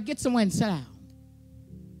all right. Get somewhere and sit down.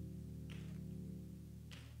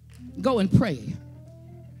 Go and pray.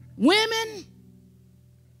 Women,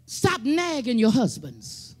 stop nagging your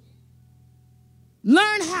husbands.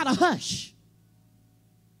 Learn how to hush.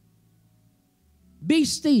 Be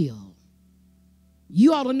still.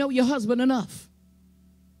 You ought to know your husband enough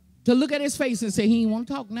to look at his face and say, he ain't want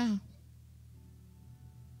to talk now.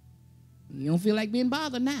 You don't feel like being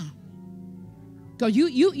bothered now. Because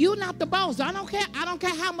you're not the boss. I don't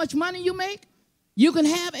care how much money you make. You can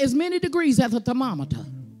have as many degrees as a thermometer.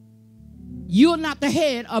 You're not the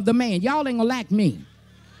head of the man. Y'all ain't gonna like me.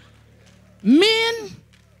 Men,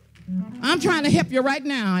 I'm trying to help you right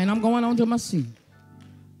now, and I'm going on to my scene.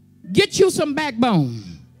 Get you some backbone.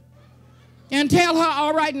 And tell her,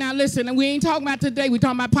 all right, now listen, and we ain't talking about today. We're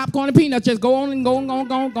talking about popcorn and peanuts. Just go on and go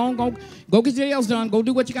get your nails done. Go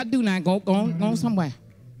do what you got to do now. Go on somewhere.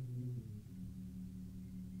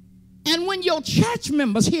 And when your church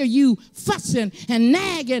members hear you fussing and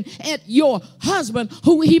nagging at your husband,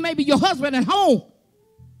 who he may be your husband at home,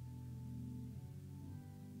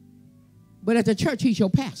 but at the church he's your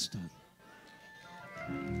pastor,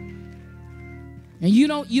 and you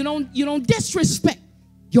don't disrespect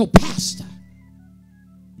your pastor.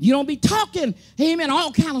 You don't be talking, amen,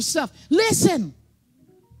 all kind of stuff. Listen,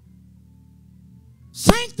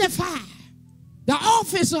 sanctify the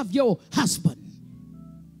office of your husband.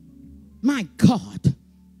 My God,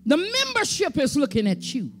 the membership is looking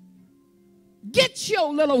at you. Get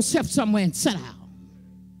your little self somewhere and sit down.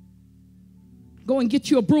 Go and get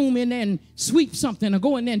you a broom in there and sweep something, or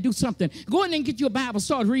go in there and do something. Go in there and get you a Bible,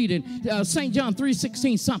 start reading St. John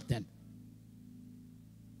 3:16 something.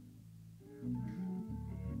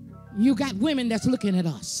 You got women that's looking at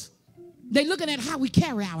us. They're looking at how we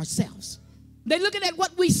carry ourselves. They're looking at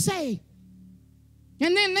what we say.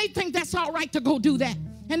 And then they think that's all right to go do that.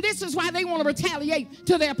 And this is why they want to retaliate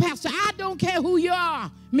to their pastor. I don't care who you are.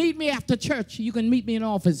 Meet me after church. You can meet me in the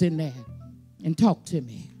office in there and talk to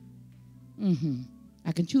me.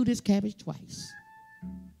 I can chew this cabbage twice.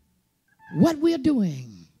 What we're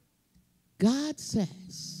doing, God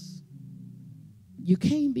says, you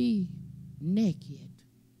can't be naked.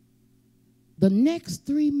 The next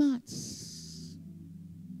 3 months,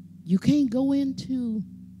 you can't go into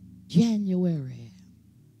January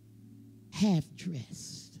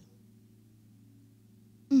half-dressed.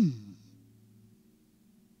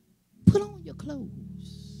 Put on your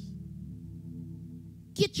clothes.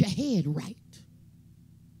 Get your head right.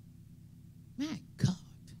 My God.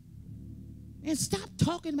 And stop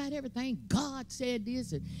talking about everything. God said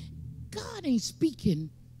this, and God ain't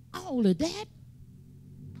speaking all of that.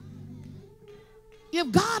 If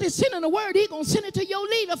God is sending a word, he's going to send it to your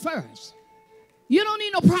leader first. You don't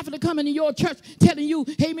need no prophet to come into your church telling you,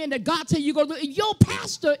 amen, that God said you're going to do it. Your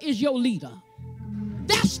pastor is your leader.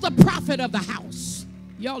 That's the prophet of the house.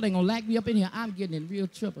 Y'all ain't going to lock me up in here. I'm getting in real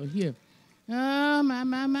trouble here. Oh,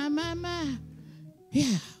 my.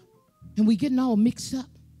 Yeah. And we getting all mixed up.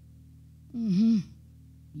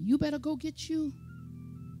 You better go get your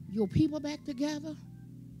people back together.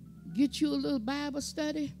 Get you a little Bible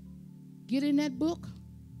study. Get in that book.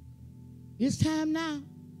 It's time now.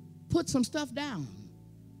 Put some stuff down.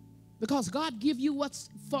 Because God give you what's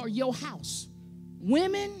for your house.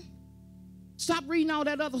 Women, stop reading all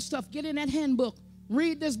that other stuff. Get in that handbook.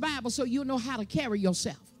 Read this Bible so you'll know how to carry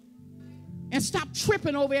yourself. And stop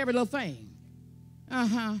tripping over every little thing.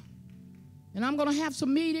 And I'm going to have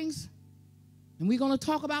some meetings. And we're going to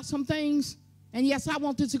talk about some things. And yes, I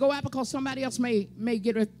want this to go out because somebody else may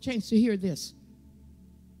get a chance to hear this.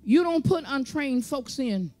 You don't put untrained folks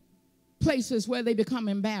in places where they become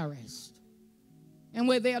embarrassed and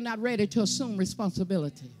where they are not ready to assume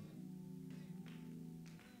responsibility.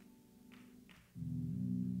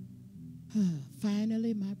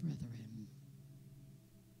 Finally, my brethren,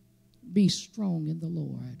 be strong in the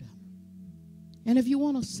Lord. And if you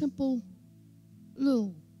want a simple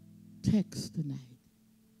little text tonight,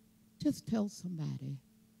 just tell somebody,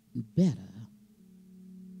 you better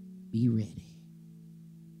be ready.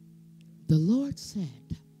 The Lord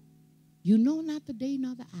said, you know not the day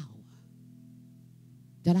nor the hour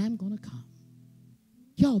that I'm going to come.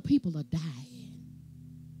 Y'all, people are dying.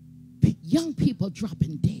 Young people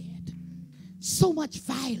dropping dead. so much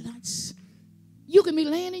violence. You can be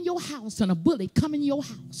laying in your house and a bullet come in your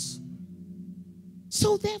house.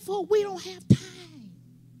 So therefore, we don't have time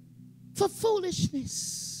for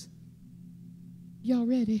foolishness. Y'all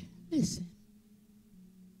ready? Listen.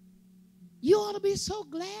 You ought to be so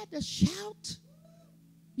glad to shout.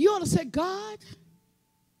 You ought to say, God,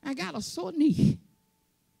 I got a sore knee.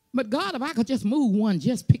 But God, if I could just move one,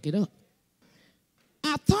 just pick it up.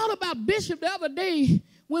 I thought about Bishop the other day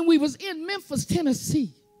when we was in Memphis,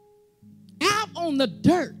 Tennessee, out on the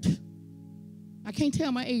dirt. I can't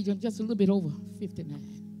tell my age, I'm just a little bit over 59.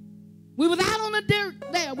 We was out on the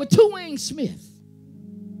dirt there with two Wayne Smith.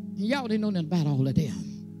 And y'all didn't know nothing about all of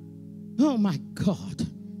them. Oh, my God.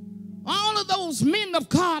 All of those men of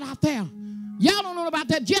God out there, y'all don't know about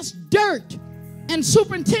that, just dirt. And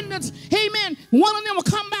superintendents, amen, one of them will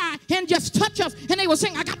come by and just touch us, and they will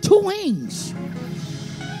sing, I got two wings.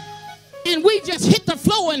 And we just hit the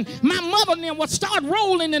floor, and my mother and them would start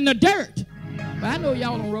rolling in the dirt. But I know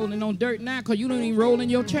y'all don't rolling on dirt now because you don't even roll in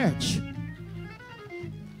your church.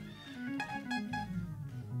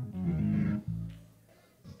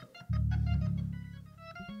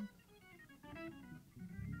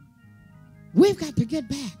 We've got to get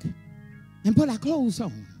back and put our clothes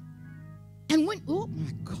on. And when, oh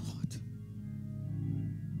my God.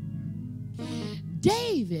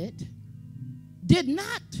 David did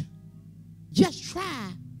not just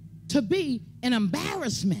try to be an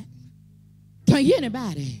embarrassment to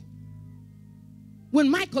anybody. When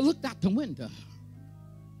Michael looked out the window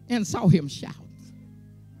and saw him shout,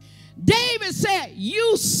 David said,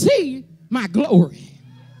 you see my glory,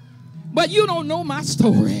 but you don't know my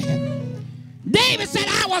story. David said,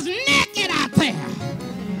 I was naked out there.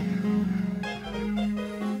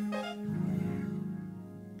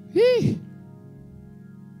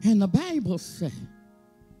 And the Bible said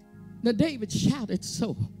that David shouted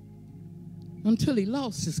so until he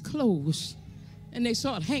lost his clothes and they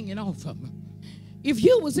started hanging off of him. If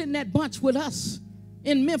you was in that bunch with us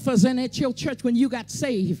in Memphis and at your church when you got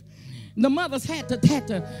saved, the mothers had to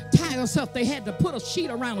tie us up. They had to put a sheet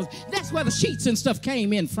around us. That's where the sheets and stuff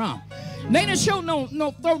came in from. They didn't throw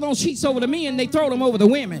no sheets over the men. They throw them over the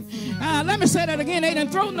women. Let me say that again. They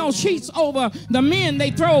didn't throw no sheets over the men.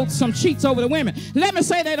 They throw some sheets over the women. Let me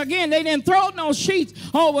say that again. They didn't throw no sheets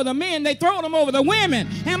over the men. They throw them over the women.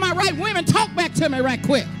 Am I right? Women, talk back to me right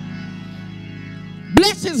quick.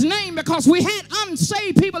 Bless his name, because we had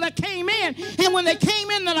unsaved people that came in, and when they came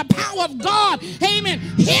into the power of God, amen,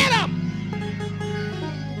 hit them.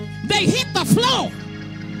 They hit the floor.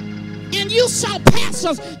 And you saw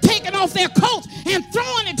pastors taking off their coats and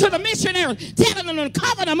throwing it to the missionaries, telling them to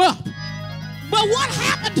cover them up. But what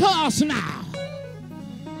happened to us now?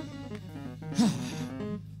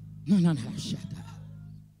 No, shut up.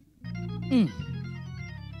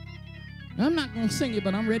 I'm not going to sing it,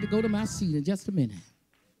 but I'm ready to go to my seat in just a minute.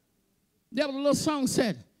 There was a little song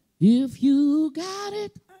said, if you got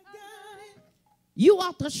it, you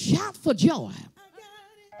ought to shout for joy.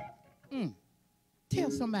 Tell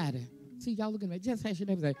somebody. See, y'all looking at me. Just ask your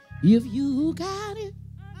neighbor, say, if you got it,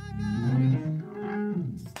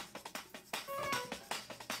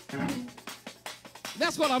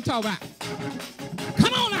 that's what I'm talking about.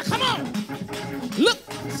 Come on now, come on. Look,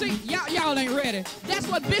 see, y'all ain't ready. That's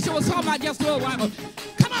what Bishop was talking about just a little while ago.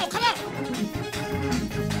 Come on, come on.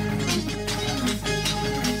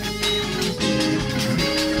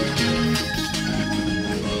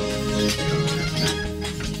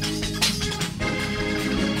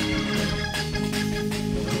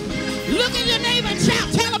 Look at your neighbor and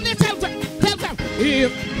shout. Tell them this. Tell them.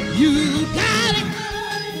 If you got it,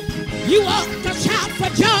 you ought to shout for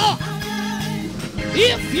joy.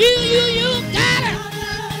 If you got it,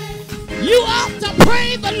 you ought to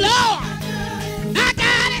praise the Lord. I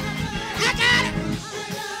got it. I got it.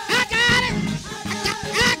 I got it.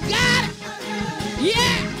 I got it.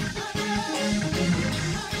 Yeah.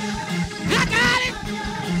 I got it.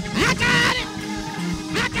 I got it.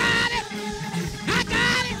 I got it. I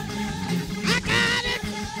got it. I got it.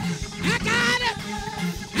 I got it.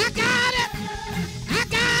 I got it. I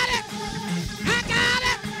got it. I got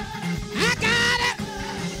it. I got it.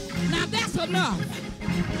 Now that's enough.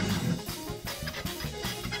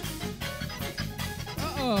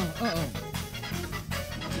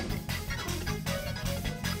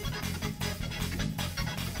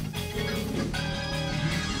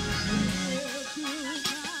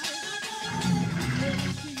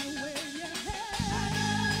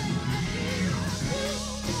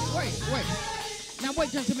 Wait. Now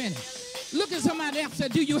wait just a minute. Look at somebody else and say,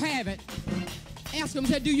 do you have it? Ask them,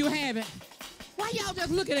 say, do you have it? Why y'all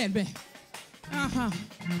just looking at me?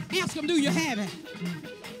 Ask them, do you have it?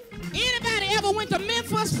 Anybody went to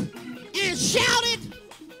Memphis and shouted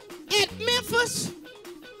at Memphis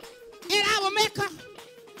in our Mecca,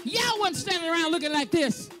 y'all wasn't standing around looking like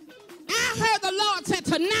this. I heard the Lord say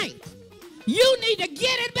tonight, you need to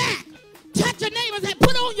get it back. Touch your neighbors and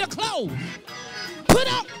put on your clothes.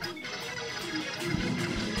 Put on.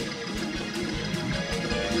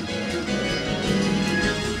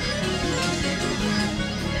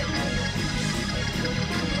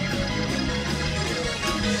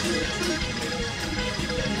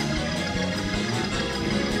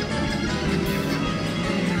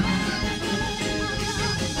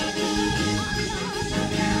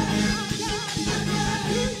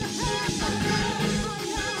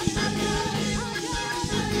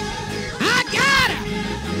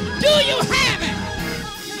 Do you have it?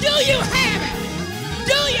 Do you have it?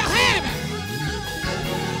 Do you have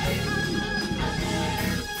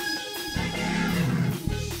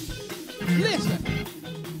it? Listen.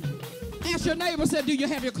 Ask your neighbor, said, do you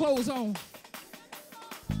have your clothes on?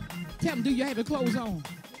 Tell them, do you have your clothes on?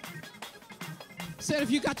 Said,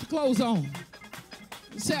 if you got your clothes on.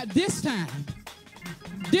 Said, this time,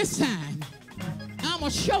 I'm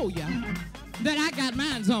going to show you that I got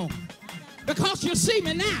mine on. Because you see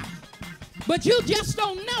me now. But you just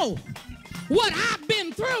don't know what I've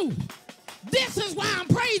been through. This is why I'm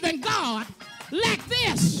praising God like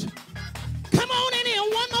this. Come on in here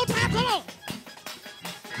one more time. Come on.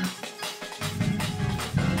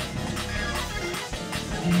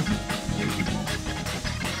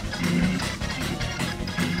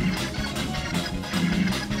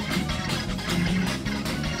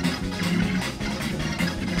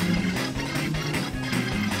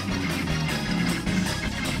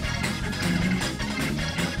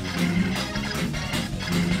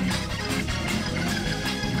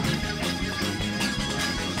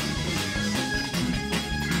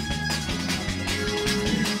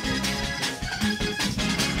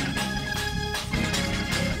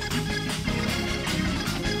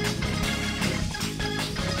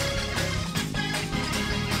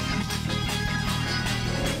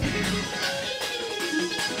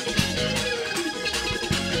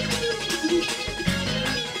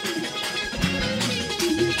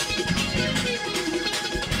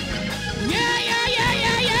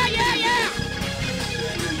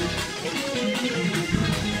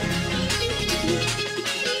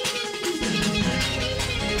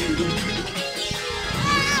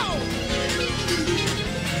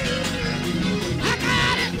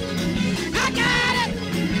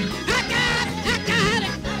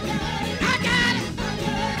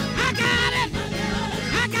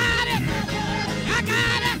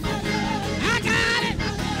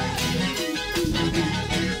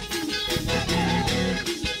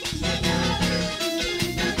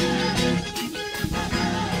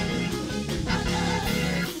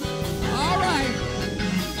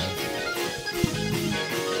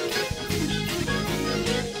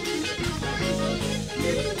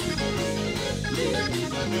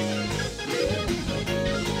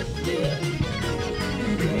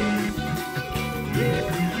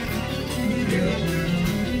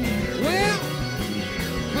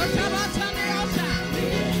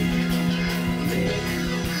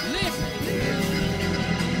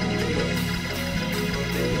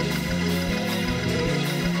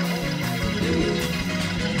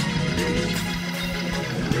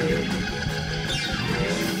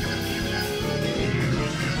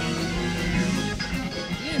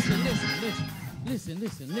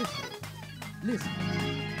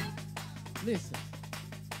 Listen.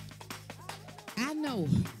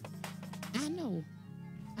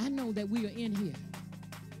 I know that we are in here.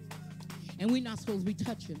 And we're not supposed to be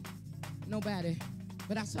touching nobody.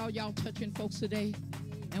 But I saw y'all touching folks today.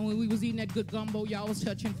 And when we was eating that good gumbo, y'all was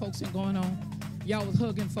touching folks and going on. Y'all was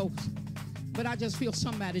hugging folks. But I just feel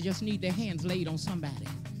somebody just need their hands laid on somebody.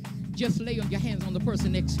 Just lay your hands on the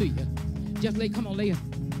person next to you. Just lay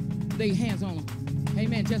hands on them.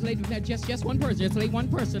 Amen. Just lay just one person. Just lay one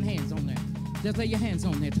person hands on there. Just lay your hands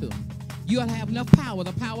on there too. You ought to have enough power.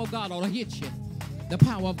 The power of God ought to hit you. The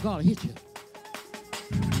power of God will hit you.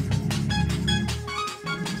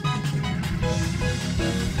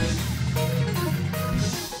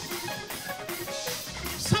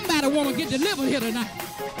 Somebody want to get delivered here tonight.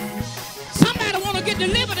 Somebody want to get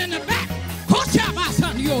delivered in the back.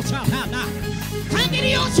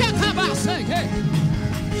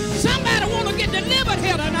 Somebody want to get delivered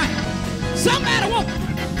here tonight. Somebody want.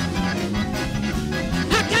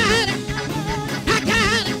 I got it. I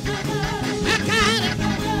got it. I got it.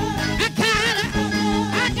 I got it.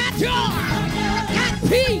 I got joy. Got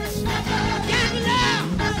peace. Got love.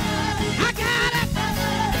 I got it.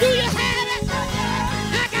 Do you have it?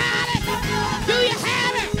 I got it. Do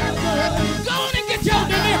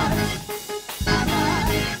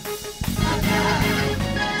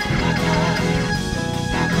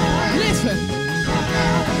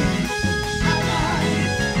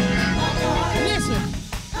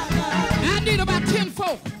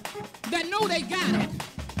they got it,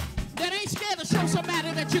 that ain't scared to show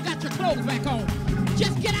somebody that you got your clothes back on,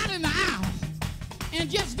 just get out in the aisle and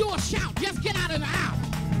just do a shout. Just get out in the aisle.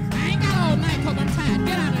 I ain't got all night because I'm tired.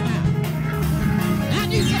 Get out in the aisle. I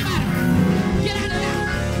need somebody. Get out in the aisle.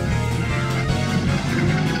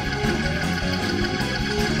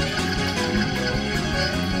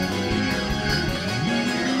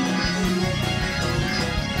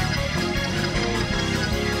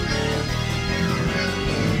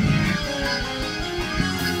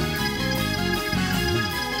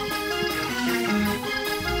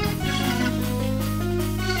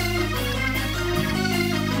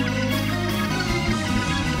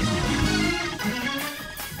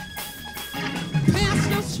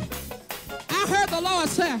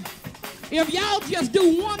 If y'all just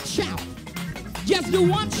do one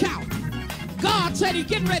shout, God said he's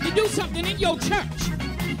getting ready to do something in your church.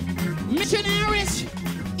 Missionaries,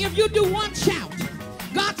 if you do one shout,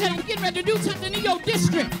 God said he's getting ready to do something in your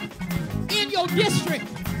district.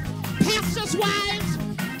 Pastors' wives,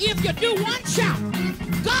 if you do one shout,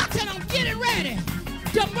 God said I'm getting ready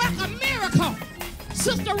to work a miracle.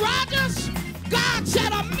 Sister Rogers, God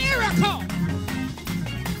said a miracle.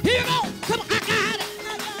 Here you go. Come on, I got it.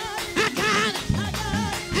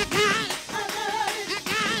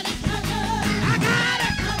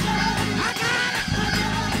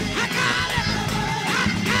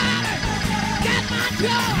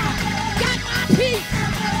 Got my peace,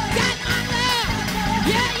 got my love,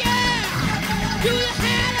 yeah. Do you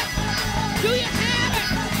have it? Do you have it?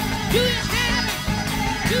 Do you have it?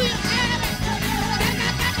 Do you have it?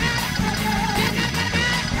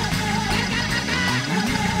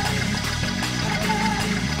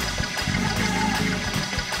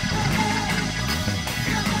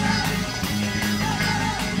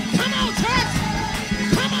 Come on, church!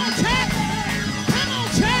 Come on, church! Come on,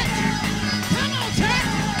 church! Come on, church!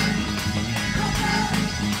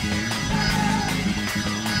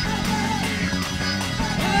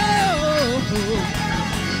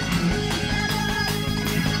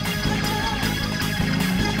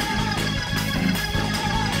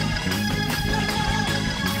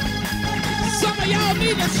 Some of y'all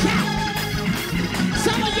need a shout.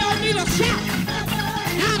 Some of y'all need a shout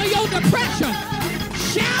out of your depression.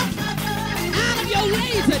 Shout out of your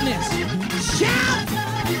laziness. Shout.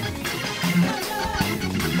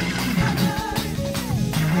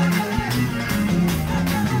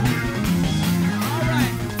 All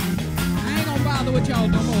right. I ain't gonna bother with y'all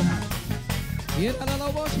no more.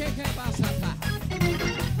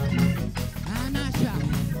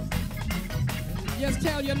 Just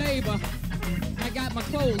tell your neighbor, I got my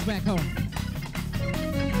clothes back on.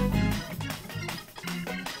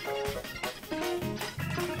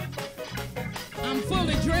 I'm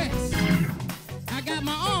fully dressed. I got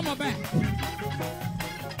my armor back.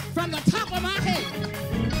 From the top of my head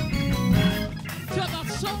to the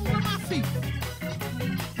sole of my feet.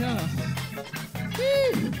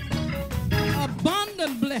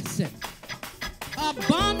 Abundant blessing.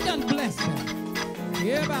 Abundant blessing.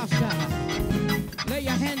 Lay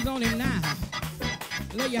your hands on him now.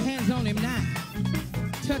 Lay your hands on him now.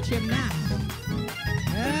 Touch him now.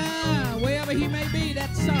 Wherever he may be,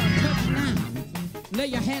 that son, touch now. Lay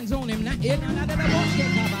your hands on him now.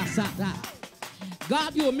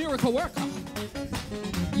 God, you're a miracle worker.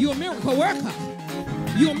 You're a miracle worker.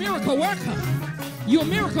 You're a miracle worker. You're a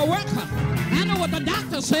miracle worker. I know what the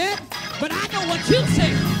doctor said, but I know what you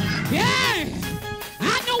said. Yeah.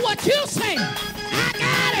 I know what you say. I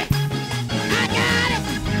got it. I got it.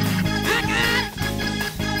 I got it.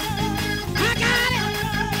 I got it.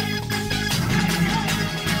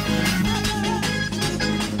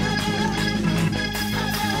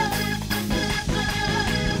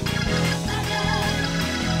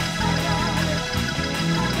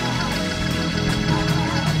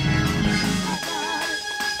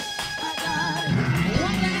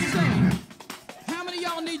 One last thing. How many of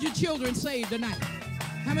y'all need your children saved tonight?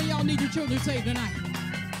 How many of y'all need your children saved tonight?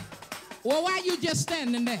 Well, why you just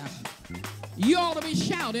standing there? You ought to be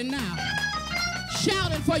shouting now.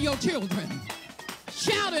 Shouting for your children.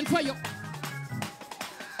 Shouting for your...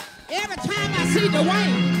 Every time I see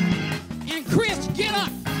Dwayne and Chris get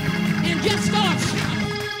up and just start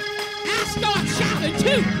shouting, I start shouting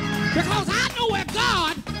too, because I know where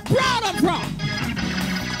God brought them from.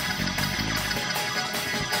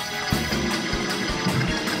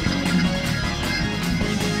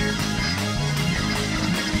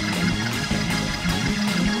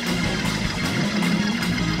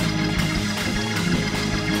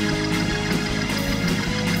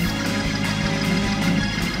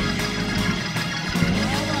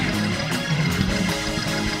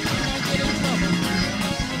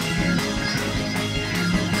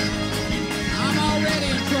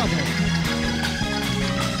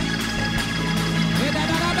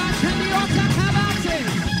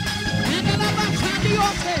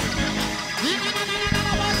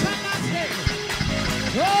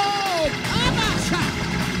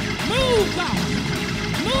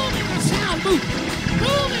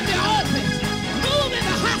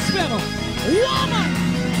 Woman,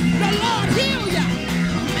 the Lord heal you.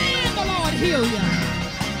 Man, the Lord heal you.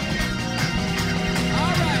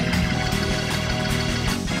 All right.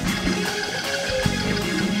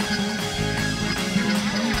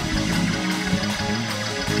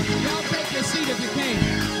 Y'all take your seat if you can.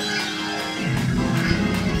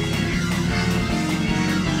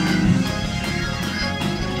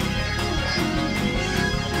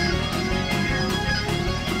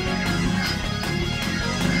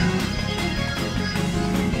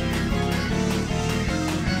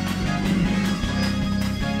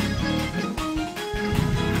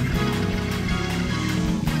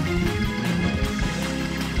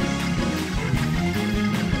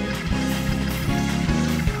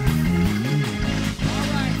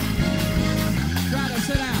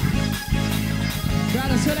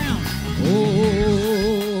 Sit down.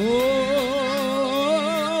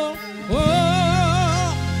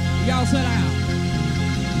 Y'all sit down.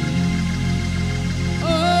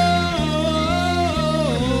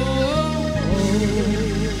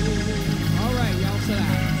 All right, y'all sit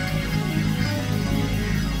down.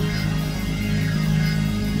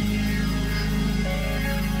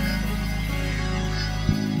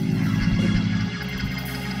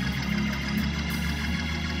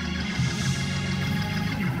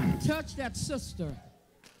 Touch that sister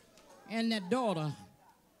and that daughter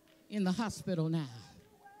in the hospital now,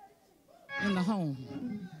 in the home.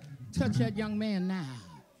 Touch that young man now.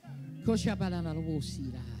 Touch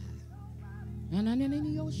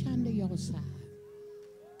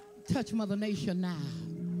Mother Nation now.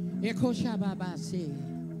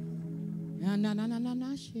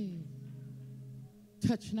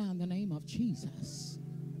 Touch now in the name of Jesus.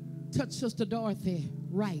 Touch Sister Dorothy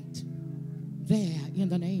right there in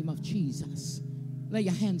the name of Jesus. Lay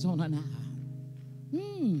your hands on her now.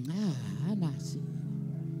 I see.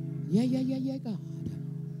 Yeah, God.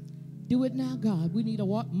 Do it now, God. We need a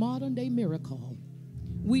modern day miracle.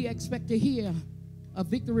 We expect to hear a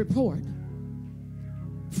victory report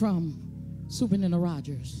from Superintendent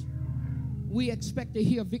Rogers. We expect to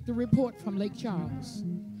hear a victory report from Lake Charles.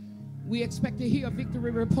 We expect to hear a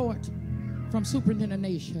victory report from Superintendent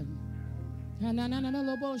Nation.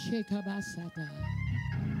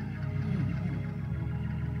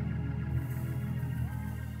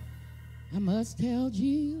 I must tell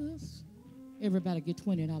Jesus. Everybody get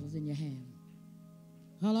 $20 in your hand.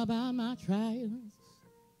 All about my trials.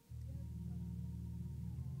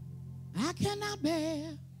 I cannot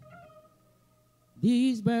bear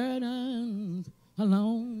these burdens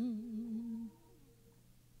alone.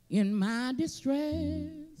 In my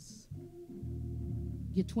distress,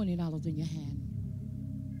 get $20 in your hand.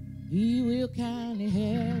 He will kindly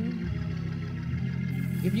help.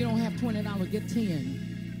 If you don't have $20, get 10.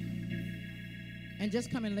 And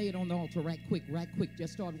just come and lay it on the altar right quick.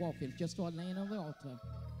 Just start walking. Just start laying on the altar.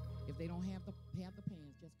 If they don't have the pans,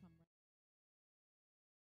 just come.